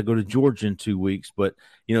wrong. He's got to go to Georgia in 2 weeks, but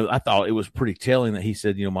I thought it was pretty telling that he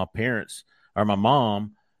said, my parents or my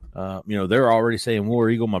mom. They're already saying War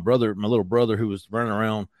Eagle. My little brother who was running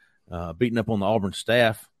around beating up on the Auburn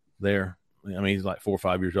staff there. I mean, he's like 4 or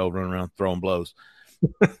 5 years old running around throwing blows.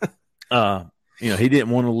 He didn't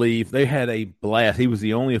want to leave. They had a blast. He was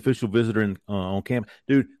the only official visitor on campus.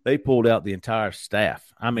 Dude, they pulled out the entire staff.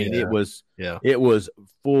 I mean, it was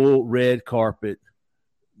full red carpet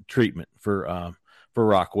treatment for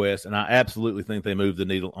Rock West, and I absolutely think they moved the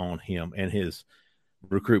needle on him and his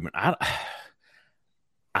recruitment. I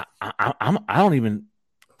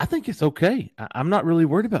think it's okay. I'm not really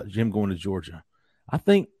worried about Jim going to Georgia. I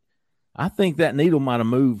think that needle might have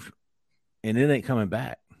moved and it ain't coming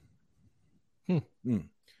back.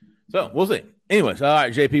 So we'll see. Anyways, all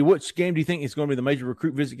right, JP, which game do you think is going to be the major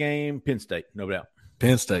recruit visit game? Penn State, no doubt.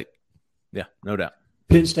 Penn State. Yeah, no doubt.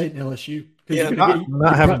 Penn State and LSU. Yeah,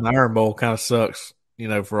 not having the Iron Bowl kind of sucks,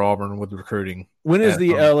 for Auburn with recruiting. When is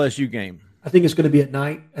the LSU game? I think it's going to be at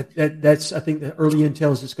night. That's I think the early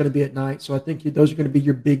intel is it's going to be at night. So I think those are going to be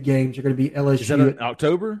your big games. You're going to be LSU. Is that in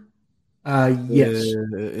October? Yes.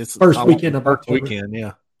 It's first weekend of October. Weekend,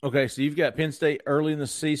 yeah. Okay, so you've got Penn State early in the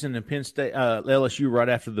season and Penn State LSU right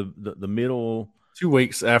after the middle. 2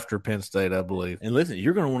 weeks after Penn State, I believe. And listen,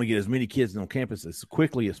 you're going to want to get as many kids on campus as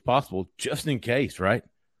quickly as possible, just in case, right?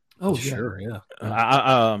 Oh, sure, yeah.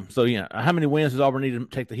 So how many wins does Auburn need to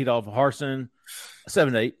take the heat off of Harsin?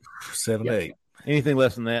 7 to 8. 7 to 8. Anything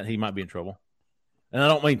less than that, he might be in trouble. And I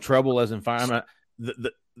don't mean trouble as in fire.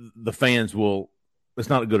 The fans will. It's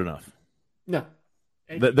not good enough. No.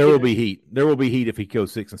 There will be heat. There will be heat if he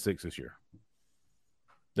goes 6-6 this year.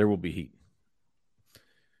 There will be heat.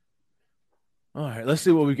 All right, let's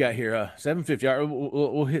see what we got here. 750. All right,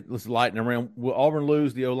 we'll hit. Let's lighten around. Will Auburn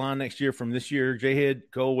lose the O-line next year from this year? J-Head,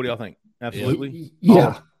 Cole, what do y'all think? Absolutely.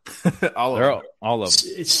 Yeah. All of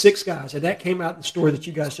them. It's 6 guys, and that came out in the story that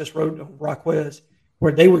you guys just wrote on Rockwez,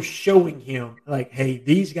 where they were showing him like, hey,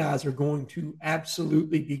 these guys are going to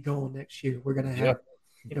absolutely be gone next year. We're going to have,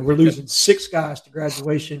 we're losing 6 guys to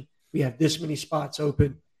graduation. We have this many spots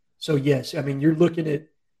open. So, yes, I mean, you're looking at,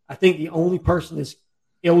 I think the only person that's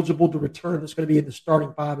eligible to return that's going to be in the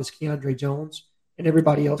starting 5 is Keandre Jones, and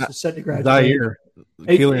everybody else is set to graduate. Zaire.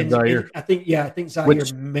 I think Zaire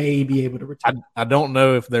may be able to return. I don't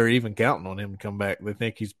know if they're even counting on him to come back. They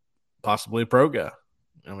think he's possibly a pro guy.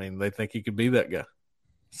 I mean, they think he could be that guy.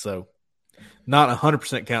 So, not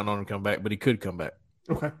 100% counting on him to come back, but he could come back.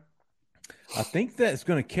 Okay. I think that's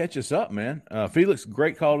going to catch us up, man. Felix,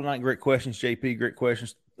 great call tonight. Great questions. JP, great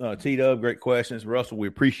questions. T-Dub, great questions. Russell, we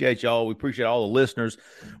appreciate y'all. We appreciate all the listeners.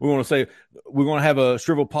 We want to say we're going to have a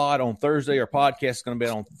Shrivel Pod on Thursday. Our podcast is going to be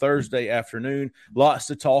on Thursday afternoon. Lots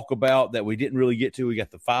to talk about that we didn't really get to. We got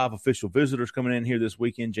the 5 official visitors coming in here this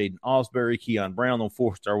weekend. Jaden Osbury, Keon Brown, the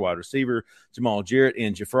 4-star wide receiver, Jamal Jarrett,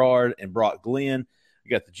 and Jaffrard, and Brock Glenn. We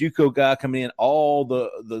got the JUCO guy coming in. All the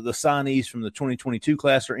signees from the 2022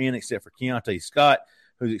 class are in except for Keontae Scott,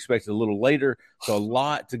 who's expected a little later. So a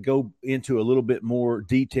lot to go into a little bit more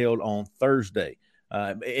detailed on Thursday.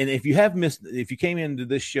 And if you came into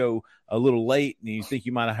this show a little late and you think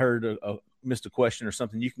you might have heard missed a question or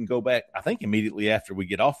something, you can go back, I think, immediately after we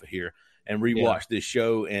get off of here and rewatch this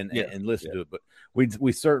show and listen to it. But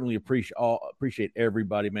we certainly appreciate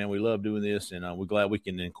everybody, man. We love doing this, and we're glad we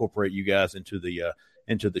can incorporate you guys into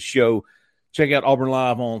the show. Check out Auburn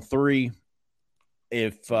Live on 3.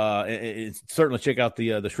 Certainly check out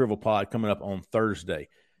the Shrivel Pod coming up on Thursday.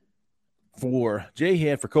 For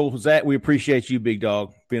J-Head, for Cole, Zach, we appreciate you, big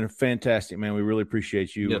dog. Being fantastic, man. We really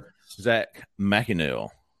appreciate you. Yep. Zach McInnell,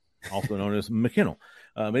 also known as McKinnell.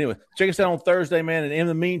 But anyway, check us out on Thursday, man. And in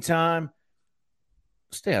the meantime,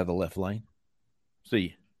 stay out of the left lane. See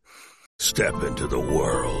you. Step into the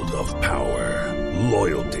world of power,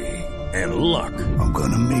 loyalty, and luck. I'm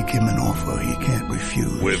going to make him an offer he can't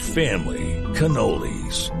refuse. With family,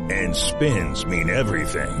 cannolis, and spins mean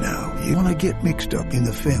everything. Now, you want to get mixed up in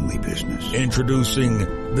the family business. Introducing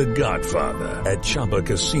The Godfather at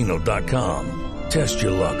ChumbaCasino.com. Test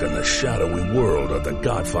your luck in the shadowy world of The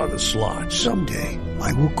Godfather slot. Someday,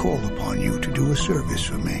 I will call upon you to do a service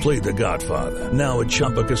for me. Play The Godfather now at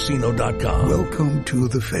ChumbaCasino.com. Welcome to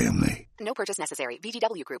the family. No purchase necessary.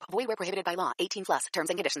 VGW Group. Void where prohibited by law. 18+. Terms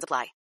and conditions apply.